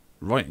just...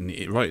 right in the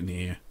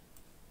ear.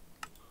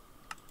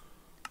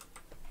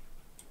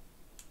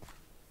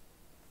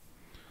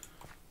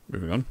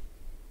 Moving on.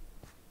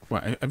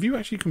 Wait, have you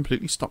actually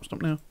completely stopped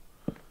now?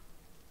 What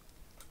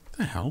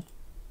the hell?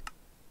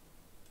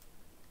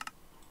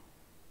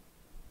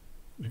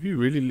 Have you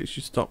really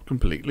literally stopped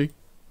completely?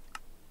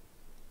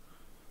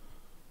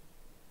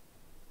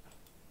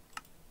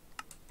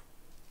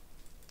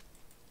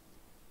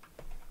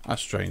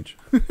 That's strange.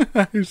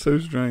 That is so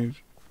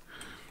strange.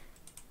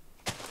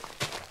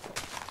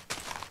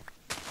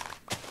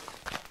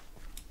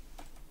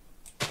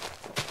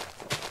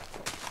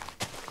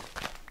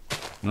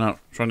 No,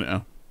 trying it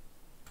now.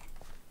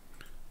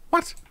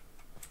 What?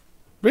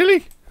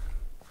 Really?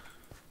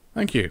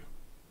 Thank you.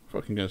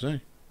 Fucking gonna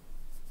say.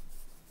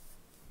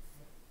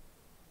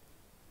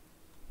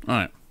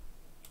 Alright.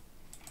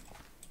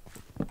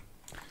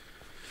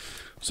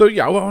 So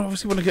yeah, I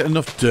obviously want to get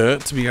enough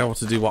dirt to be able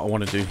to do what I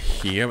want to do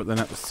here, but then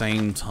at the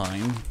same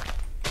time,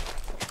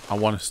 I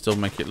want to still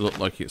make it look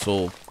like it's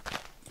all,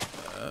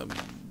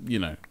 you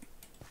know,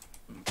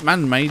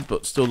 man-made,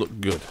 but still look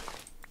good.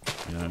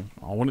 You know,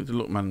 I want it to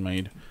look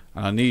man-made,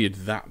 and I needed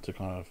that to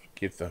kind of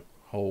give the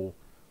whole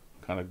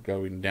kind of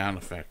going down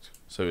effect.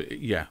 So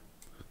yeah,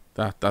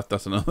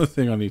 that's another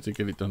thing I need to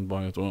get it done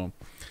by as well.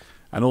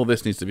 And all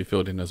this needs to be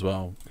filled in as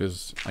well,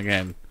 because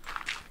again,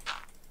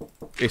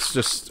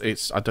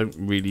 I don't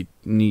really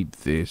need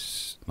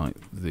this like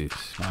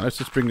this. Now let's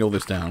just bring all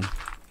this down,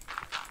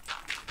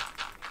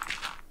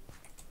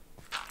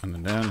 and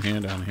then down here,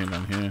 down here,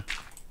 down here.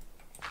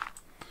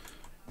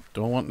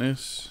 Do I want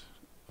this?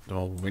 Do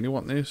I really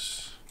want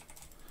this?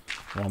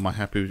 Or am I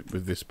happy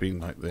with this being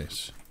like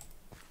this?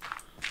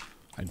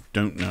 I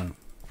don't know.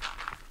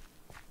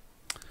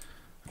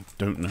 I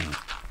don't know.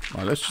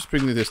 Right, let's just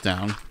bring this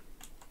down.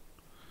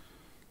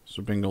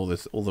 So bring all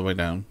this all the way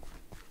down.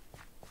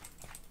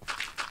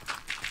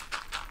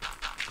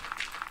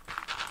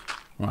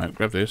 Right,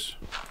 grab this.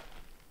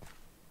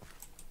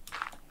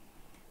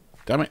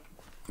 Damn it.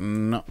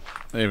 No.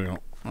 There we go.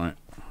 Right.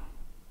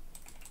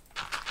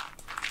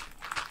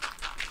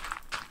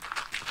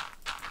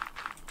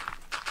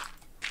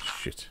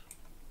 Shit.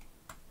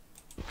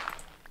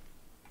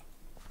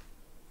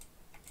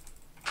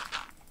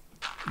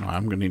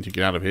 I'm going to need to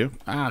get out of here.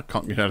 Ah, I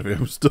can't get out of here.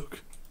 I'm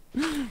stuck.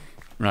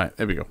 Right,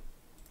 there we go.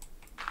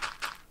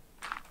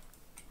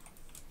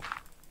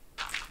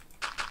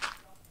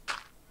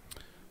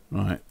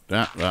 Right,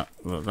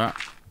 that.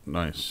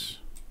 Nice.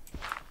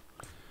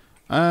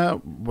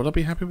 Would I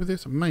be happy with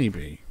this?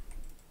 Maybe.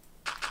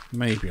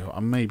 Maybe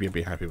I'll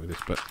be happy with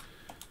this, but...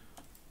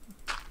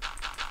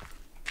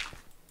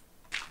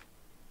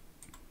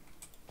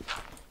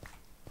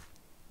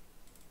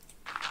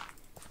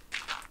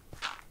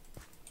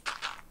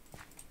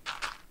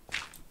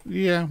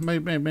 Yeah,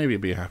 maybe I'll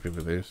be happy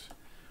with this.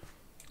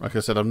 Like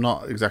I said, I'm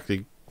not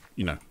exactly,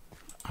 you know,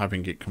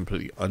 having it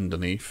completely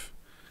underneath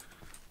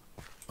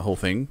the whole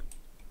thing.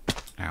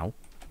 Ow.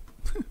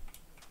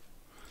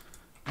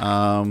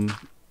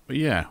 But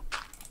yeah.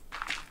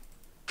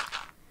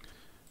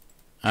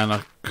 And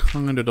I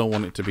kind of don't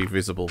want it to be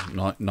visible,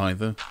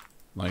 neither.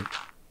 Like,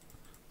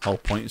 whole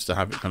point is to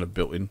have it kind of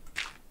built in.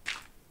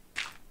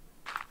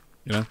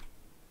 You know?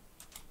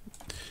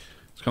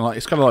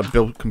 It's kind of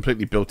like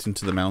completely built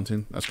into the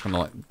mountain. That's kind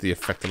of like the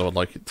effect that I would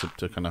like it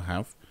to kind of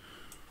have.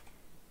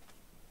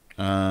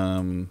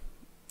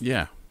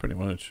 Yeah, pretty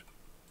much.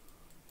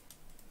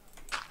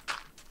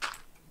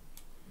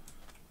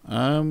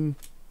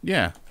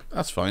 Yeah,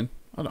 that's fine.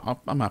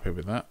 I'm happy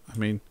with that. I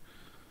mean,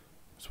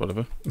 it's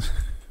whatever.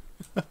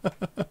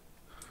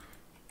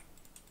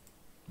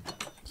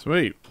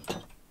 Sweet,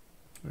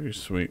 very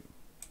sweet.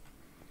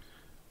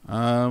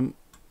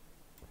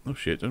 Oh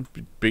shit, don't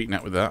be beating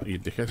out with that, you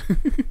dickhead.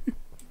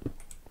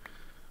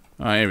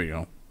 Alright, here we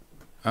go.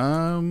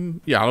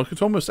 Yeah, look,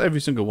 it's almost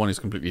every single one is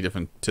completely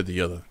different to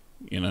the other,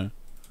 you know?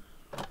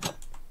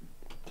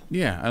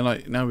 Yeah, and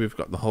like, now we've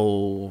got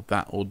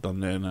that all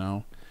done there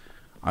now.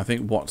 I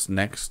think what's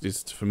next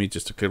is for me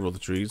just to clear all the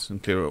trees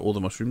and clear all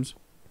the mushrooms.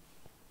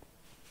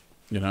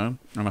 You know?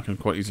 And I can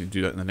quite easily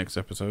do that in the next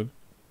episode.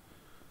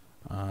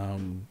 I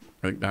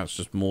think that's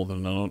just more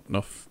than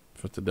enough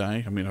for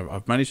today. I mean,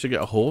 I've managed to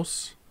get a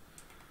horse.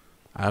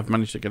 I'd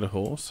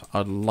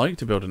like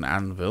to build an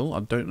anvil. I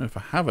don't know if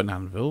I have an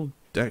anvil.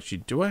 Actually,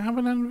 do I have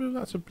an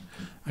anvil?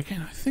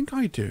 Again, I think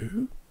I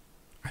do.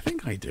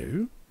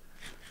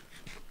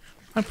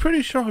 I'm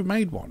pretty sure I've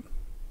made one.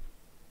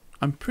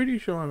 I'm pretty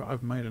sure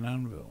I've made an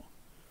anvil.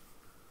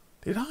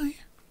 Did I?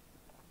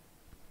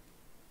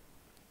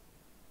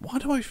 Why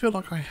do I feel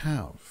like I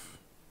have?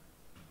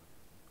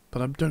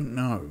 But I don't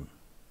know.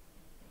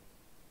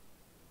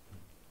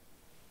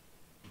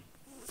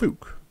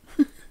 Fook.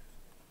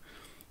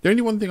 The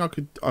only one thing I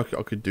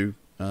could do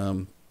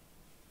in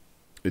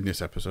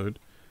this episode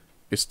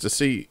is to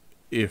see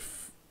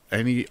if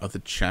any other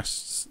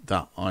chests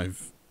that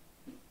I've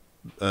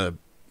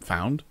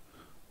found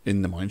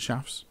in the mine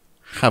shafts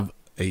have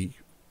a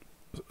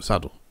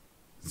saddle.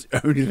 It's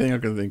the only thing I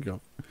can think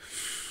of.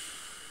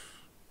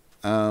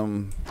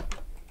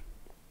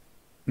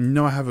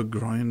 No, I have a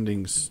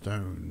grinding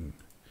stone,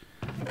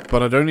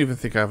 but I don't even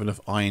think I have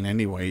enough iron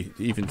anyway,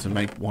 even to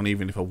make one,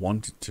 even if I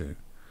wanted to.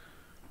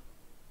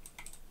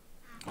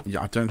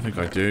 Yeah, I don't think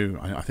I do.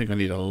 I think I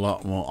need a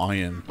lot more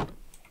iron.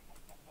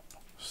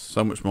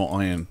 So much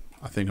more iron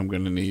I think I'm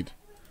going to need.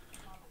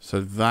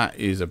 So that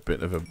is a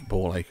bit of a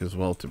ball ache as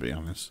well, to be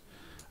honest.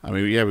 I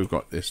mean, yeah, we've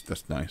got this.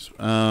 That's nice.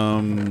 Yeah,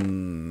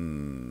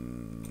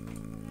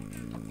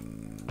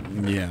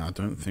 I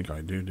don't think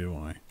I do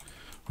I?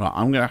 Right,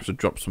 I'm going to have to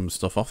drop some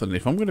stuff off. And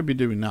if I'm going to be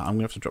doing that, I'm going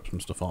to have to drop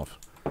some stuff off.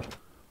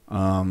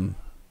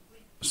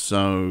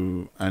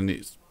 So, and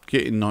it's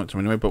getting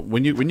nighttime anyway, but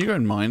when you go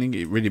in mining,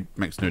 it really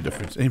makes no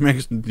difference. It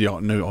makes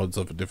no odds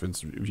of a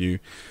difference if you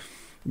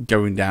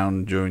going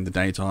down during the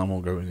daytime or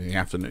going in the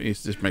afternoon.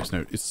 It's just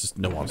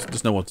no odds.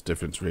 There's no odds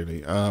difference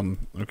really.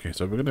 Okay,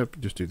 so we're gonna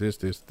just do this,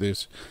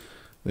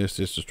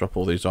 just drop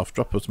all these off.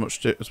 Drop as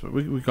much as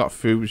we got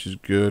food, which is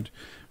good.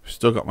 We've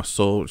still got my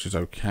sword, which is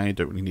okay.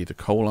 Don't really need the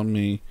coal on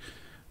me.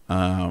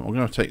 I'm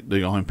gonna take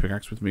the iron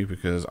pickaxe with me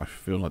because I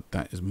feel like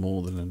that is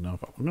more than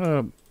enough.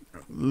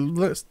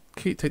 Let's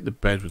take the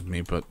bed with me,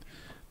 but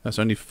that's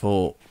only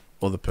for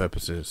other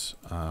purposes,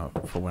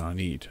 for when I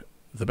need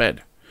the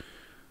bed.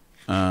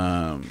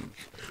 Right,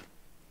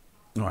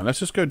 let's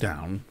just go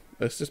down.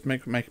 Let's just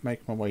make my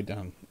way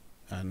down,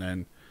 and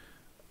then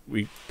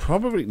we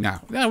probably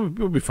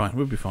we'll be fine.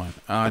 We'll be fine.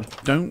 I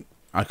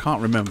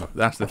can't remember.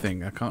 That's the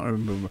thing. I can't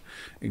remember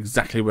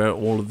exactly where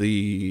all of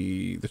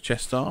the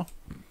chests are.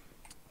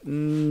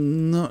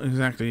 Not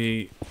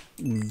exactly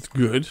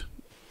good.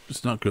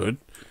 It's not good.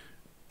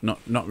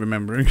 Not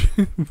remembering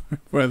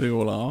where they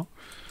all are.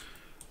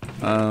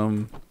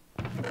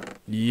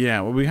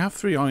 Yeah, well, we have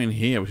 3 iron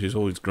here, which is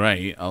always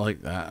great. I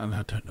like that, and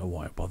I don't know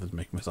why I bothered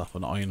making myself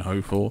an iron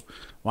hoe for.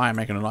 Why I'm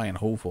making an iron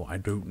hoe for, I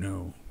don't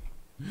know.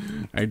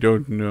 I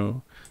don't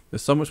know.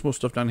 There's so much more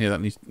stuff down here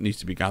that needs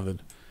to be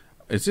gathered.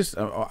 Is this?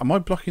 Am I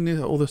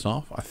blocking all this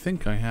off? I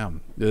think I am.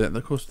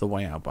 Of course, the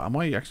way out. But am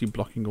I actually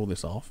blocking all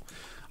this off?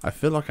 I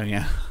feel like I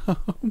am.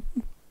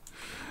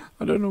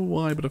 I don't know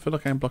why, but I feel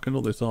like I'm blocking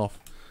all this off,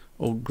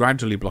 or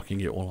gradually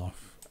blocking it all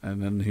off.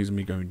 And then here's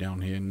me going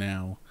down here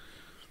now.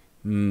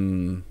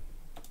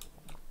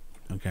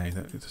 Okay,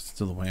 that's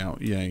still the way out.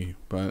 Yay!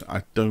 But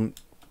I don't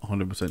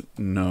 100%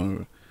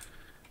 know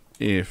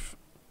if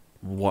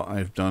what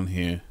I've done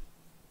here.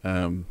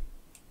 I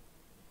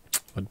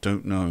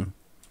don't know.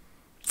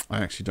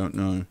 I actually don't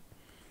know.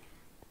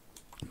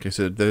 Okay,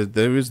 so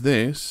there is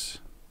this.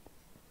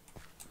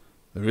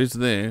 There is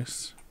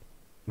this.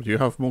 We do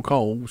have more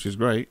coal, which is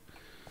great.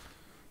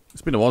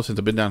 It's been a while since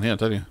I've been down here, I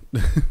tell you.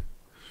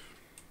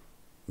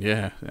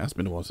 Yeah, it has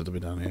been a while since I've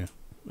been down here.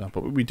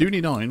 But we do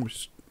need iron,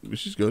 which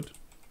is good.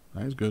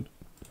 That is good.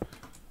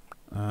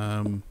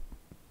 And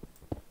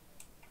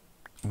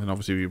then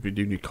obviously we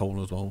do need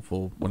coal as well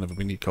for whenever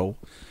we need coal.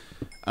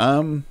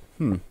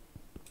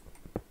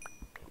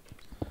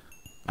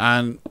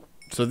 And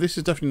so this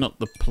is definitely not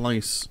the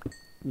place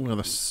where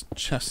the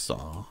chests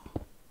are.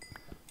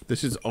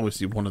 This is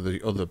obviously one of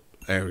the other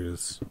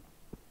areas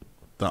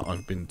that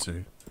I've been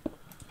to.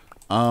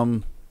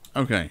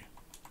 Okay.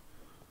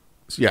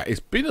 So yeah, it's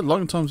been a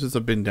long time since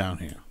I've been down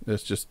here.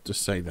 Let's just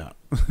say that.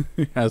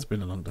 It has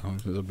been a long time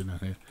since I've been down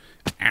here.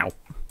 Ow.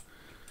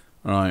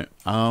 Alright,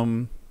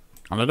 and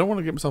I don't want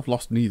to get myself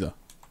lost neither,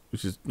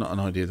 which is not an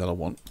idea that I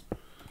want.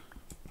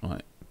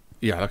 Right.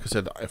 Yeah, like I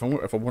said, if I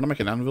want to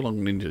make an anvil,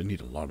 I'm going to need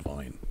a lot of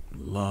iron. A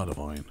lot of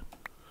iron.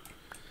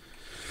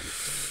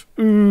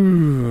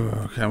 Ooh,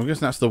 okay, I'm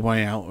guessing that's the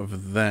way out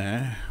of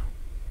there.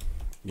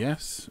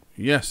 Yes,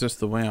 yes, that's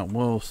the way out.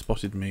 Well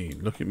spotted me.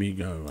 Look at me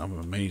go. I'm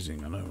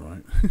amazing. I know,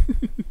 right?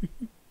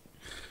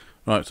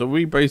 Right, so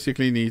we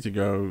basically need to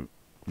go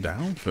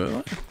down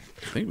further.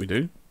 I think we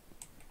do.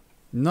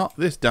 Not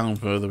this down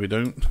further. We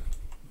don't.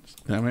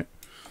 Damn it.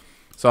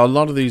 So a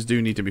lot of these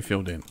do need to be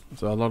filled in.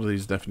 So a lot of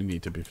these definitely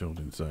need to be filled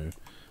in. So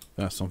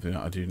that's something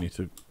that I do need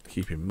to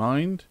keep in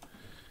mind.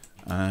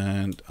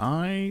 And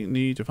I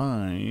need to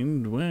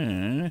find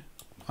where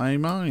I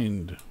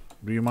mined.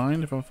 Do you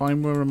mind if I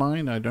find where I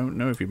mine? I don't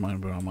know if you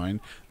mind where I mine.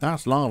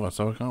 That's lava,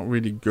 so I can't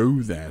really go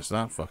there, so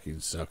that fucking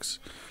sucks.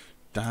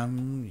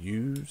 Damn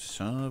you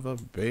son of a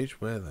bitch,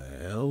 where the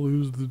hell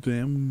is the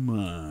damn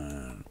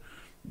mine?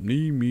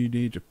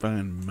 Need to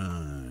find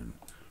mine.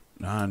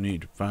 I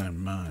need to find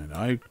mine.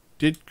 I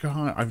do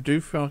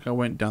feel like I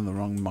went down the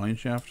wrong mine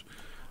shaft.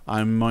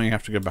 I might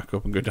have to go back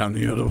up and go down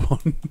the other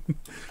one.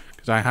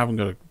 Because I haven't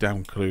got a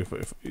damn clue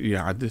if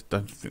yeah, I just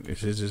don't think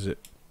this is it?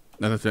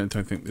 I don't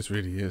think this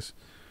really is.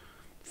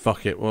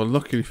 Fuck it. Well,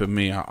 luckily for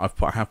me, I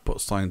have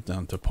put signs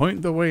down to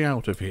point the way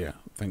out of here,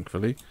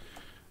 thankfully.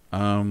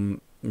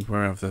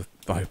 Wherever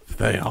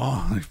they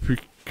are. It'd be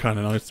kind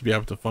of nice to be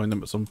able to find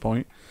them at some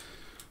point.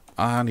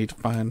 I need to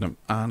find them.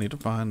 I need to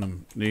find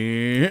them.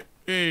 Yeah.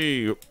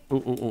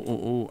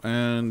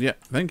 And yeah,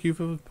 thank you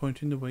for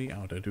pointing the way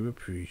out. I do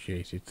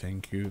appreciate it.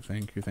 Thank you,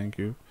 thank you, thank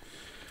you.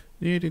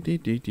 Wait,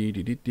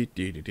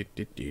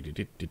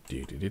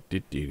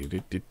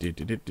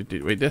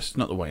 that's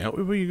not the way out.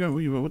 Where are you going? Where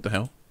are you going? What the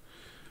hell?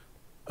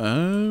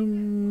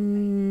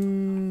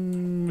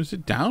 Is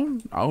it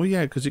down? Oh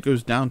yeah, because it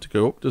goes down to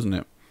go up, doesn't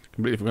it?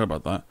 Completely forgot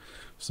about that.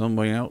 Some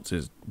way out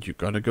is you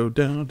gotta go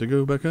down to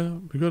go back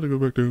up. You gotta go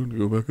back down to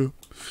go back up.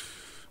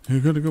 You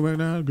gotta go back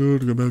down, go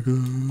back up.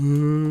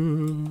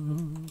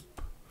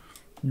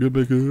 Go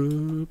back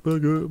up,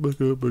 back up,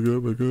 back up, back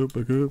up, back up,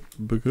 back up,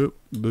 back up,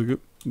 back up,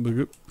 back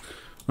up.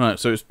 Right,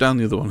 so it's down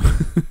the other one.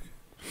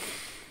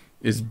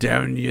 It's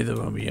down the other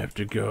one we have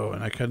to go,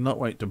 and I cannot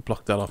wait to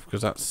block that off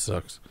because that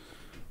sucks.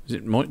 Is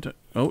it might?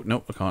 Oh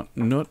no, I can't.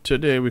 Not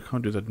today. We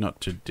can't do that.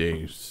 Not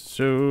today.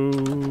 So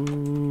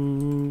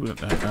and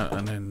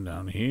then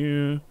down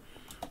here.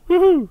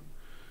 Woohoo!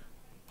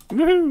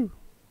 Woohoo!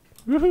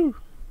 Woohoo!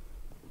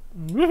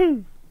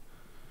 Woohoo!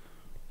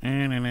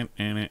 Oh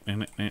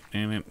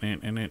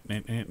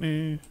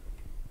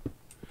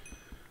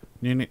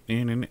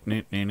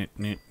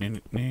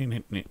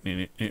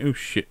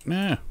shit!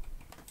 Nah.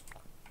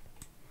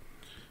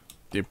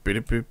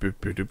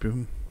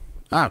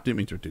 Ah, didn't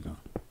mean to do that.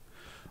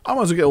 I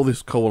might as well get all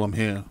this coal while I'm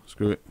here.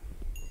 Screw it.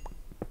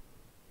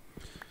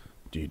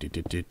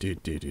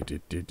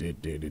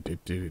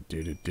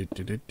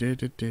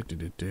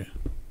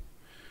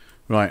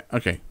 Right,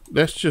 okay.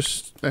 Let's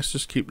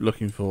just keep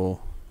looking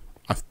for.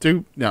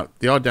 Now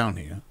they are down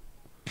here.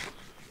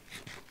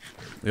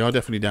 They are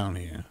definitely down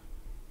here.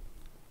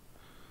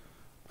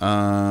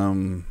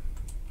 I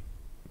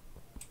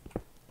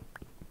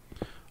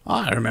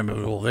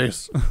remember all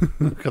this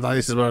because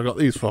this is where I got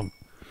these from.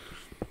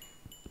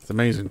 It's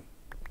amazing.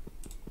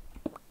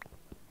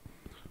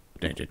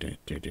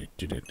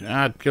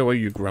 Ah, go away,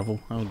 you gravel.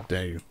 How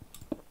dare you.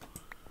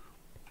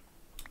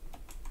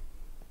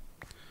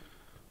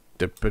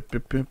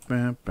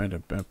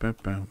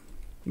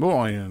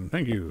 More iron,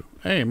 thank you.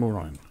 Hey, more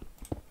iron.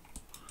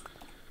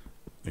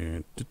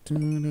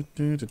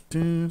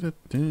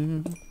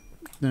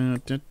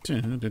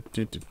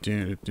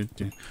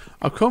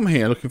 I've come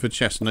here looking for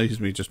chests, and these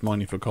me just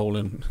mining for coal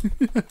and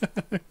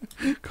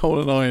coal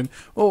and iron.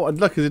 Oh,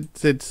 like I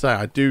did say,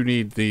 I do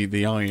need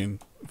the iron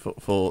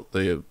for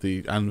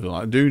the anvil.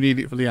 I do need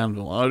it for the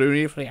anvil. I do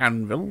need it for the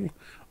anvil.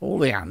 All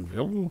the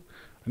anvil.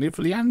 I need it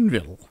for the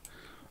anvil.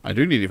 I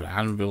do need it for the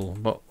anvil,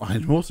 but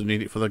I also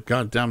need it for the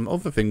goddamn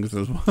other things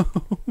as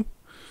well.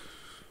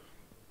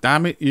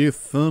 Damn it, you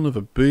son of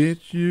a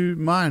bitch, you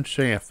mine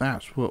shaft.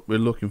 That's what we're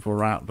looking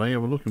for out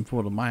there. We're looking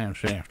for the mine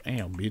shaft.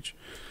 Damn, bitch.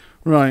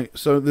 Right,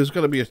 so there's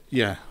got to be a,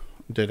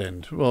 dead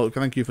end. Well,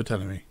 thank you for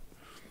telling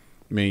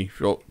me.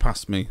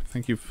 Past me.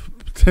 Thank you for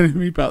telling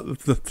me about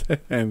the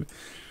dead end.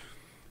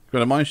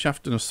 Got a mine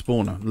shaft and a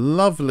spawner.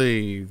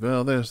 Lovely.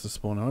 Well, there's the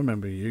spawner. I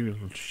remember you,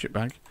 little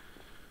shitbag.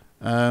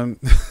 And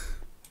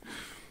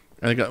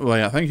I got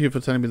way out. Thank you for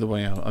telling me the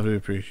way out. I do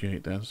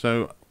appreciate that.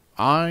 So,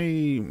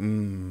 right.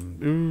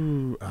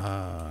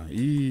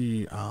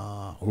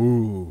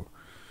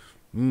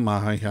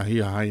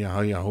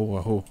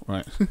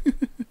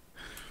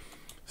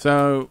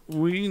 So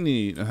we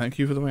need. Thank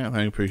you for the way out.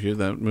 I appreciate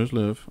that. Much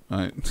love.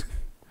 Right.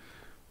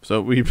 So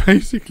we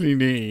basically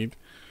need.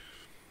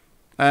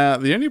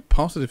 The only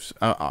positives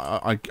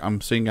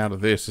I'm seeing out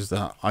of this is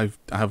that I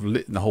have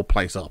lit the whole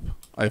place up.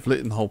 I've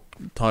lit the whole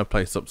entire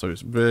place up, so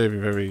it's very,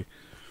 very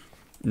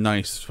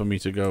nice for me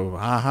to go,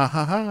 ha ha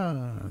ha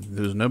ha.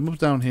 There's no mobs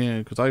down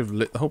here because I've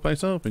lit the whole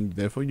place up, and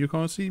therefore you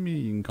can't see me,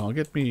 you can't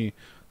get me.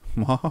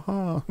 Ha ha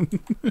ha.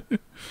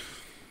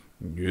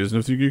 There's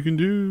nothing you can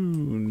do.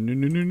 No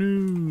no no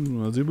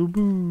no.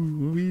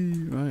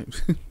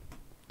 Right.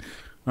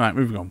 Right,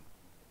 moving on.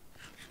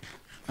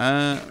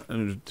 I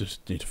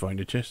just need to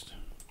find a chest.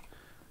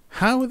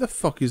 How the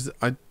fuck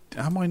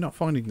am I not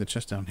finding the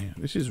chest down here?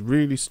 This is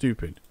really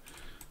stupid.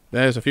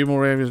 There's a few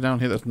more areas down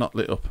here that's not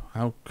lit up.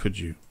 How could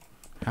you?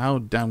 How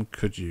damn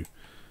could you?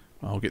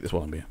 I'll get this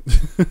while I'm here.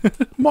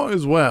 Might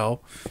as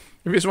well.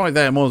 If it's right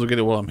there, I might as well get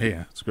it while I'm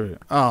here. Screw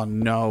it. Oh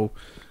no.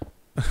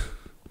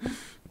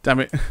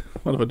 Damn it.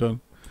 What have I done?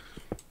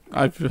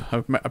 I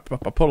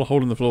pulled a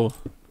hole in the floor.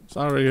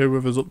 Sorry,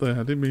 whoever's up there.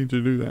 I didn't mean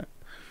to do that.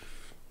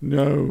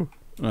 No.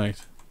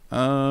 Right.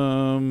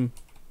 Right.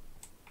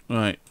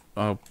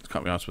 I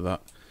can't be asked with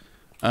that.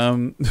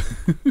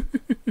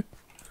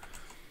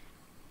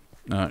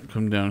 Alright,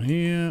 come down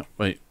here.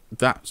 Wait,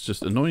 that's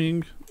just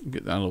annoying.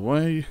 Get that out of the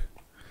way.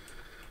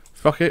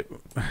 Fuck it.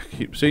 I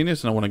keep seeing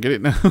this and I want to get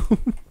it now.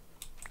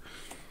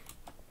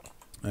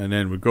 And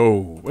then we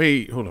go.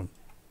 Wait, hold on.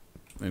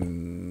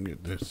 And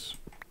get this.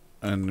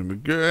 And then we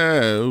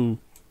go.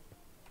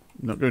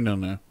 Not going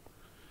down there.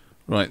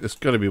 Right, there's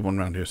got to be one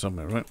around here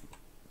somewhere, right?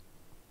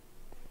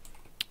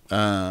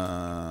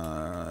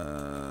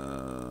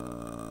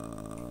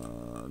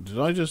 Did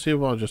I just hear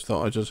what I just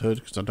thought I just heard?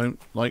 Because I don't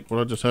like what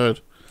I just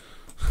heard.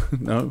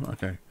 No?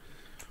 Okay.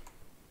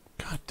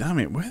 God damn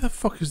it. Where the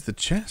fuck is the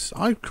chest?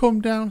 I've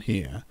come down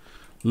here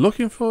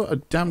looking for a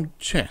damn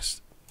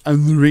chest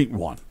and there ain't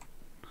one.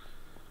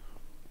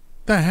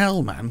 The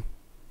hell, man?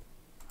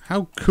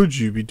 How could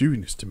you be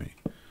doing this to me?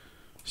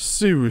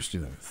 Seriously,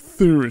 though.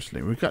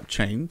 Seriously. We've got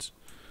chains.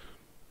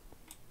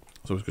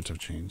 It's always good to have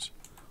chains.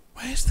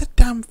 Where's the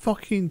damn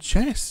fucking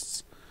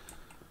chests?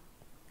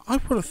 I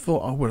would have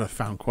thought I would have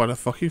found quite a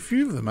fucking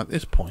few of them at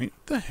this point.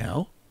 The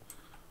hell?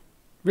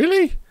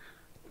 Really?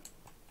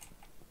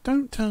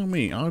 Don't tell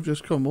me I've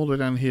just come all the way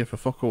down here for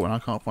fuck all and I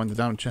can't find the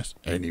damn chest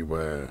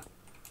anywhere.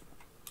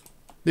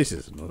 This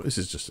is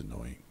just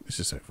annoying. This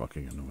is so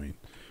fucking annoying.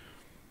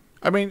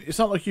 I mean, it's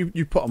not like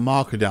you put a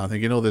marker down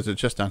thinking, oh, there's a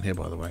chest down here,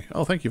 by the way.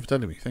 Oh, thank you for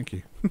telling me. Thank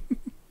you.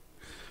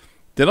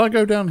 Did I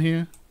go down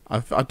here?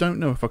 I don't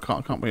know if I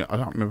can't wait. I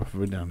don't remember if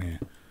I've been down here.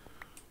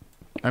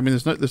 I mean,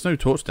 there's no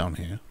torch down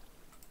here.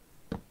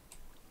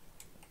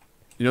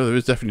 You know, there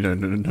is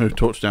definitely no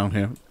torch down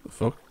here. The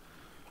fuck.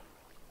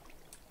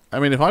 I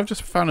mean, if I've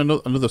just found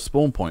another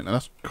spawn point, then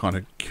that's kind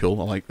of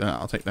cool. I like that.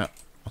 I'll take that.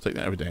 I'll take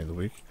that every day of the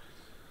week.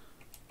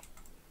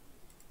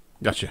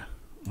 Gotcha.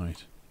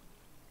 Right.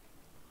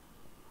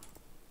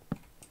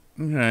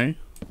 Okay.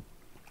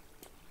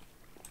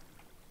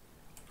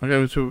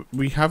 Okay, so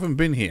we haven't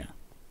been here.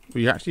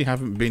 We actually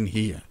haven't been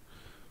here.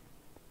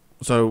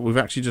 So we've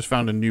actually just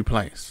found a new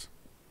place.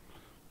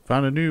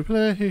 Found a new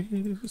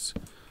place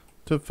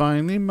to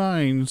finally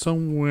mine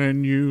somewhere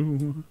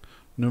new.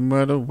 No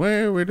matter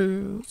where it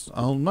is,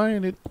 I'll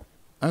mine it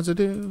as it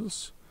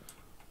is.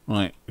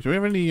 Right. Do we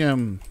have any, I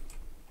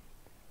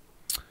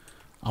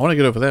want to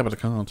get over there, but I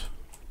can't.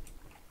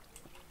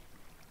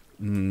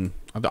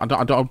 I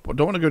don't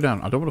want to go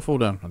down. I don't want to fall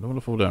down. I don't want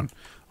to fall down.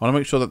 I want to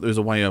make sure that there's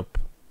a way up.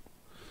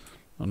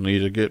 I need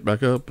to get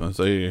back up. I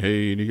say,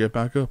 hey, you need to get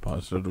back up. I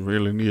said, I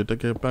really need to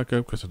get back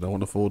up because I don't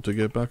want to fall to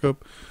get back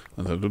up.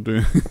 I said,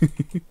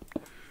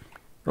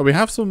 well, we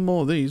have some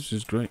more of these, which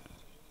is great.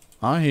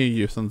 I hear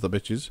you, sons of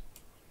bitches.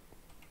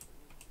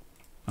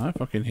 I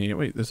fucking hear.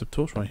 Wait, there's a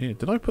torch right here.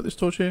 Did I put this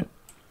torch here?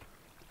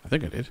 I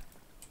think I did.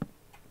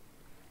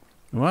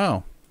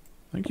 Wow.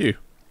 Thank you.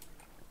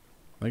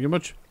 Thank you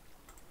much.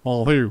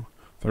 Oh, thank you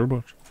very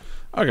much.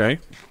 Okay.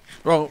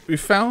 Well, we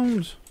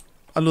found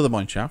another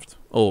mine shaft,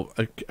 or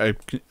a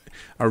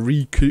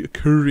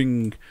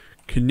recurring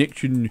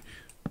connection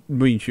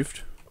mine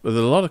shaft with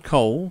a lot of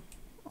coal.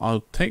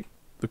 I'll take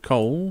the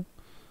coal.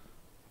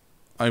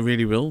 I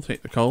really will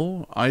take the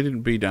coal. I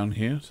didn't be down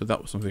here, so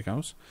that was something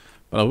else.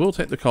 But I will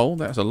take the coal.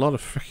 That's a lot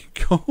of freaking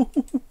coal.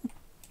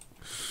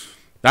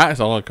 That is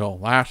a lot of coal.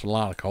 That's a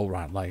lot of coal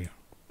right there.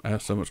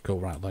 That's so much coal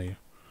right there.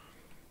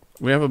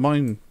 We have a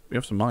mine. We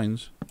have some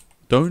mines.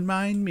 Don't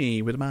mind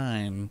me with a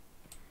mine.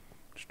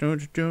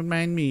 Just don't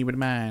mind me with a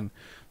mine.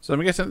 So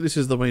I'm guessing this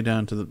is the way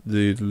down to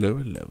the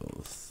lower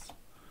levels.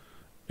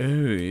 Oh,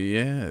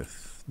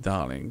 yes,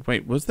 darling.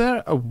 Wait, was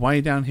there a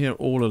way down here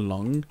all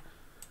along?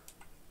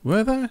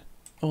 Were there?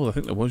 Oh, I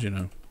think there was, you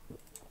know.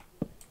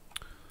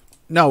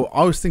 No,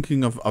 I was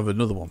thinking of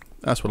another one.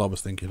 That's what I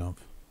was thinking of.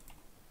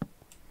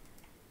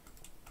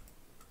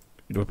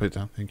 Do I put it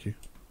down? Thank you.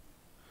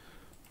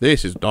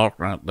 This is dark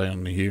right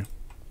down here.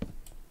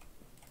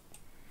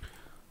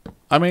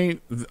 I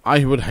mean,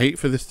 I would hate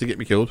for this to get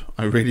me killed.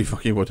 I really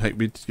fucking would hate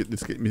me to get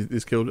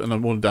this killed. And I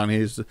wanted down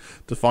here is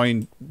to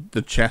find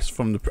the chest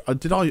from the.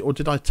 Did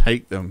I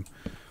take them?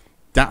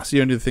 That's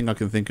the only thing I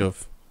can think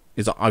of.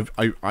 Is that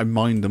I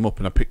mined them up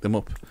and I picked them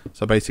up.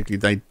 So basically,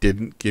 they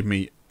didn't give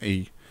me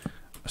a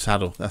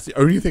saddle. That's the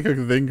only thing I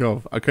can think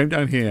of. I came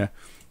down here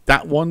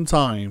that one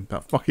time.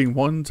 That fucking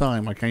one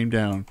time I came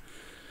down.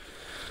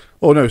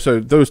 Oh no! So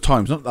those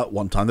times, not that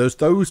one time.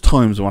 Those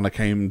times when I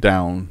came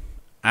down.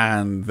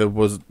 And there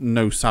was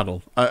no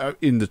saddle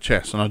in the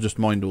chest, and I just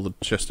mined all the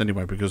chest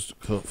anyway because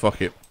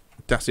fuck it.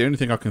 That's the only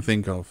thing I can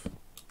think of.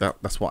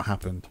 That's what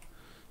happened.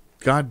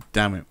 God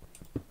damn it.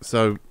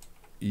 So,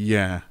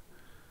 yeah.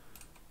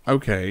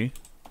 Okay.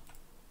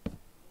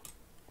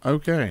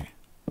 Okay.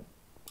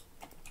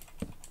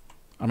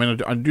 I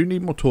mean, I do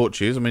need more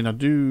torches. I mean, I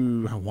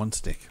do have one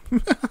stick.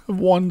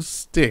 One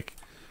stick.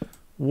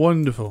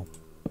 Wonderful.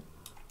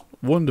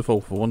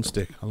 Wonderful for one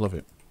stick. I love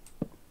it.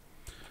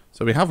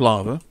 So we have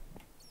lava.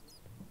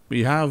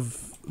 We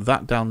have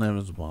that down there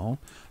as well.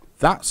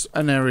 That's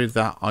an area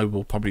that I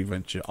will probably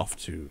venture off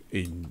to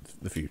in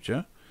the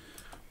future.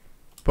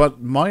 But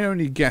my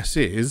only guess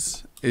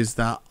is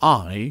that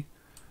I,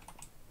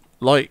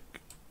 like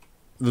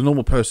the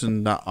normal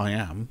person that I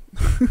am,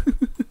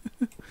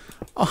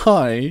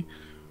 I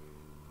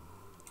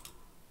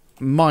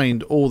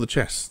mined all the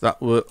chests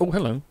that were... Oh,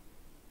 hello.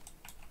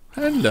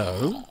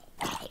 Hello.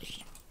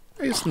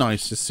 It's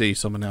nice to see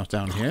someone else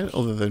down here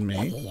other than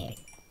me.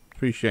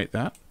 Appreciate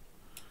that.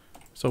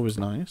 It's always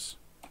nice.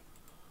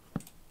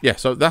 Yeah,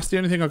 so that's the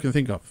only thing I can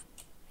think of.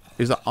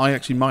 Is that I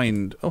actually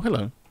mined... Oh,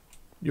 hello.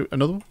 You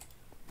another one?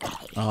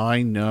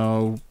 I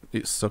know.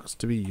 It sucks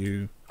to be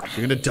you.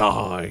 You're gonna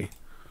die.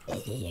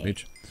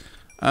 Bitch.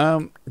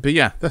 But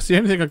yeah, that's the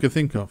only thing I can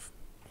think of.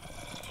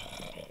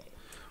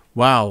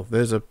 Wow,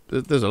 there's a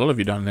lot of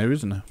you down there,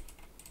 isn't there?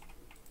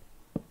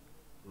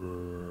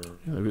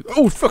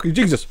 Oh, fucking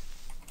Jesus!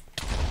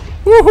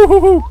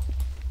 Woo-hoo-hoo-hoo!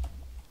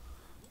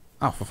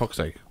 Oh, for fuck's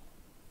sake.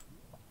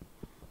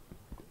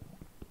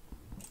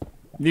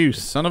 You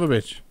son of a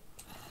bitch.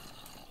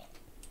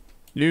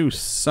 You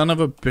son of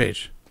a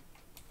bitch.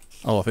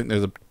 Oh, I think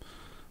there's a...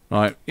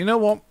 Right, you know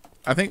what?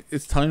 I think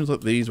it's times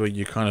like these where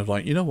you're kind of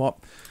like, you know what?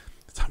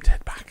 It's time to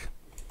head back.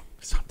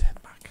 It's time to head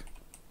back.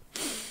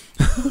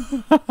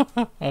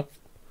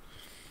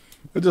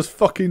 I just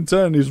fucking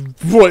turned. He's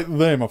right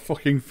there in my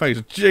fucking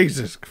face.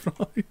 Jesus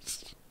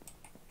Christ.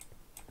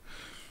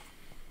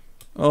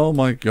 Oh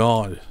my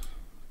God.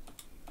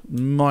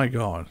 My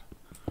God.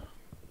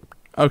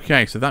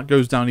 Okay, so that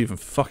goes down even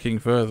fucking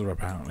further,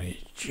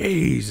 apparently.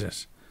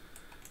 Jesus.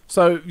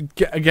 So,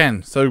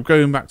 again, so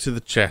going back to the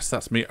chest,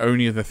 that's the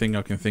only other thing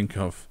I can think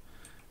of,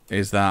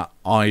 is that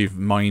I've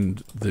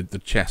mined the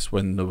chests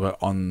when they were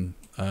on,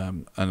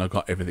 and I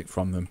got everything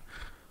from them.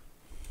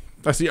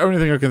 That's the only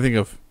thing I can think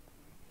of.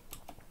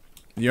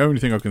 The only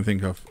thing I can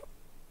think of.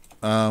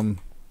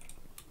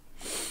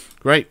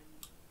 Great.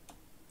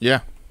 Yeah.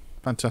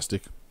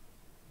 Fantastic.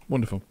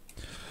 Wonderful.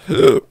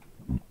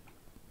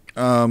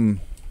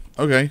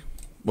 Okay,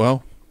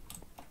 well,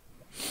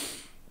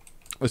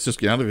 let's just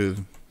get out of here.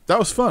 That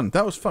was fun.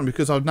 That was fun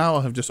because I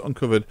have just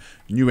uncovered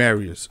new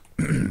areas.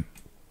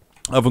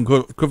 I've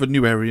uncovered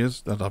new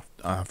areas that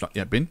I have not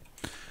yet been.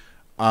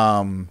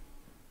 And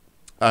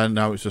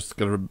now it's just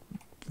the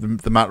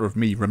matter of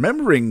me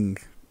remembering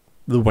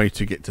the way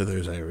to get to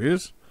those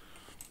areas.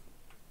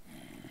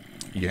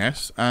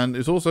 Yes, and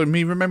it's also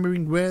me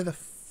remembering where the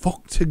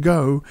fuck to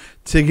go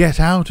to get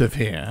out of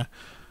here.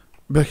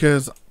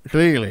 Because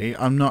clearly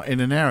I'm not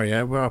in an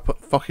area where I put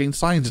fucking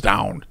signs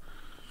down.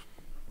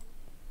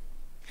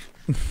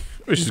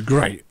 Which is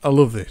great. I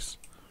love this.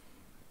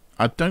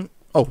 I don't...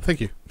 Oh,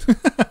 thank you.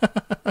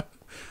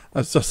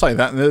 I just say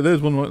that.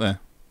 There's one right there.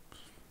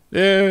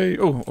 Yay.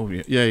 Oh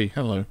yeah. Yay.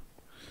 Hello.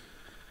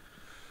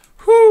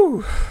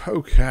 Whew.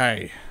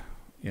 Okay.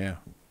 Yeah.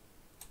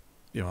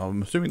 Yeah,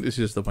 I'm assuming this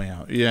is the way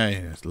out. Yeah,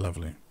 it's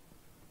lovely.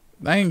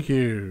 Thank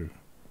you.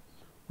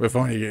 We're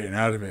finally getting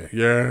out of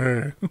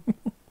here. Yeah.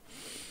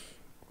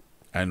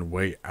 And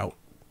way out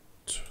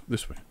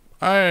this way.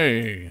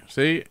 Hey,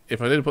 see,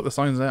 if I didn't put the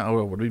signs there, I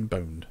would have been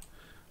boned.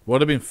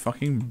 Would have been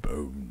fucking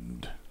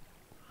boned.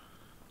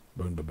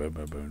 Bone, bone, bone,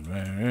 bone, bone,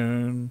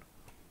 bone.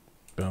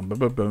 Bone, bone,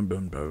 bone, bone,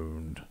 bone,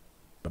 boned.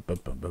 Bone, bone,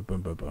 bone,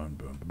 bone, bone, bone, bone,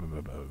 bone,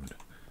 bone, boned.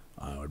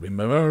 I would have been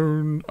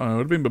boned. I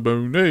would have been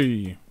boned.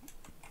 Hey.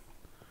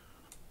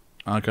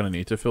 I kind of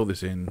need to fill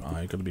this in.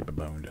 I gotta be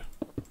boned.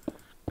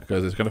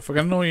 Because it's kind of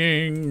fucking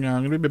annoying.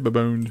 I'm gonna be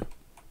boned.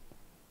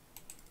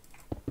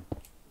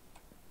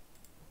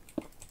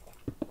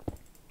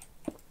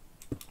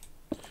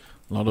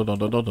 La da da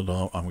da da da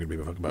da. I'm gonna be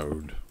fucking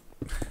boned.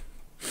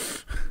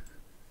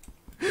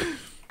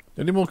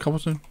 Any more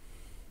cobblestone?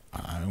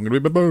 I'm gonna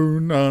be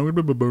boned. I'm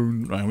gonna be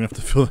boned. Right, I'm gonna have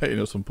to fill that in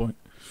at some point.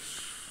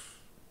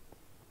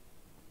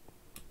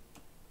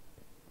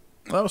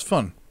 That was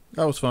fun.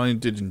 That was fun. I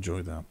did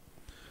enjoy that.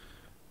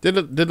 Did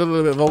a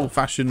little bit of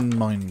old-fashioned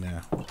mining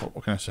there.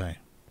 What can I say?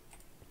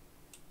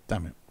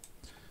 Damn it.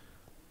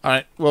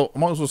 Alright, well, I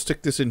might as well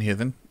stick this in here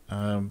then.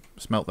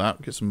 Smelt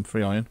that. Get some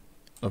free iron.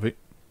 Love it.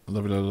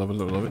 Love it, love it,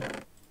 love it, love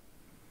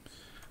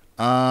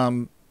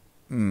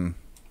it.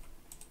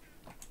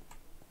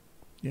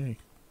 Yay.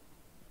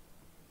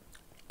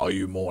 Are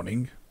you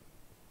mourning?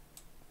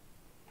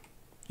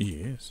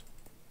 Yes.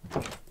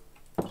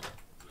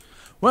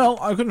 Well,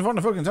 I couldn't find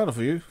a fucking saddle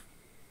for you.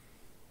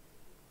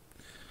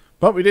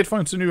 But we did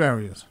find some new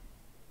areas.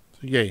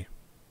 So, yay.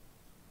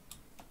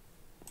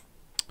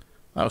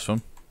 That was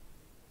fun.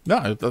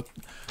 No, that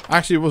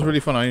actually it was really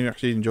fun. I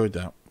actually enjoyed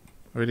that.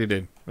 I really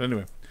did. But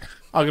anyway,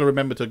 I'm gonna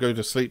remember to go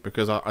to sleep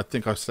because I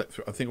think I slept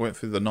through. I think I went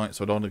through the night,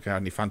 so I don't want to get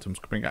any phantoms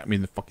coming at me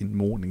in the fucking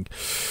morning.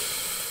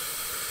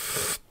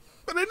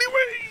 But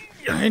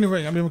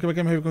anyway, I mean, we're going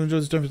to enjoy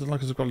this. Don't forget to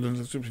like us, subscribe,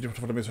 and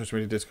follow me on social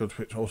media, Discord,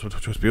 Twitch, also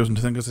Twitch, and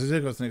to thank us. See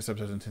you guys next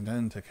episode. Until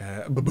then, take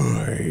care. Bye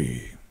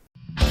bye.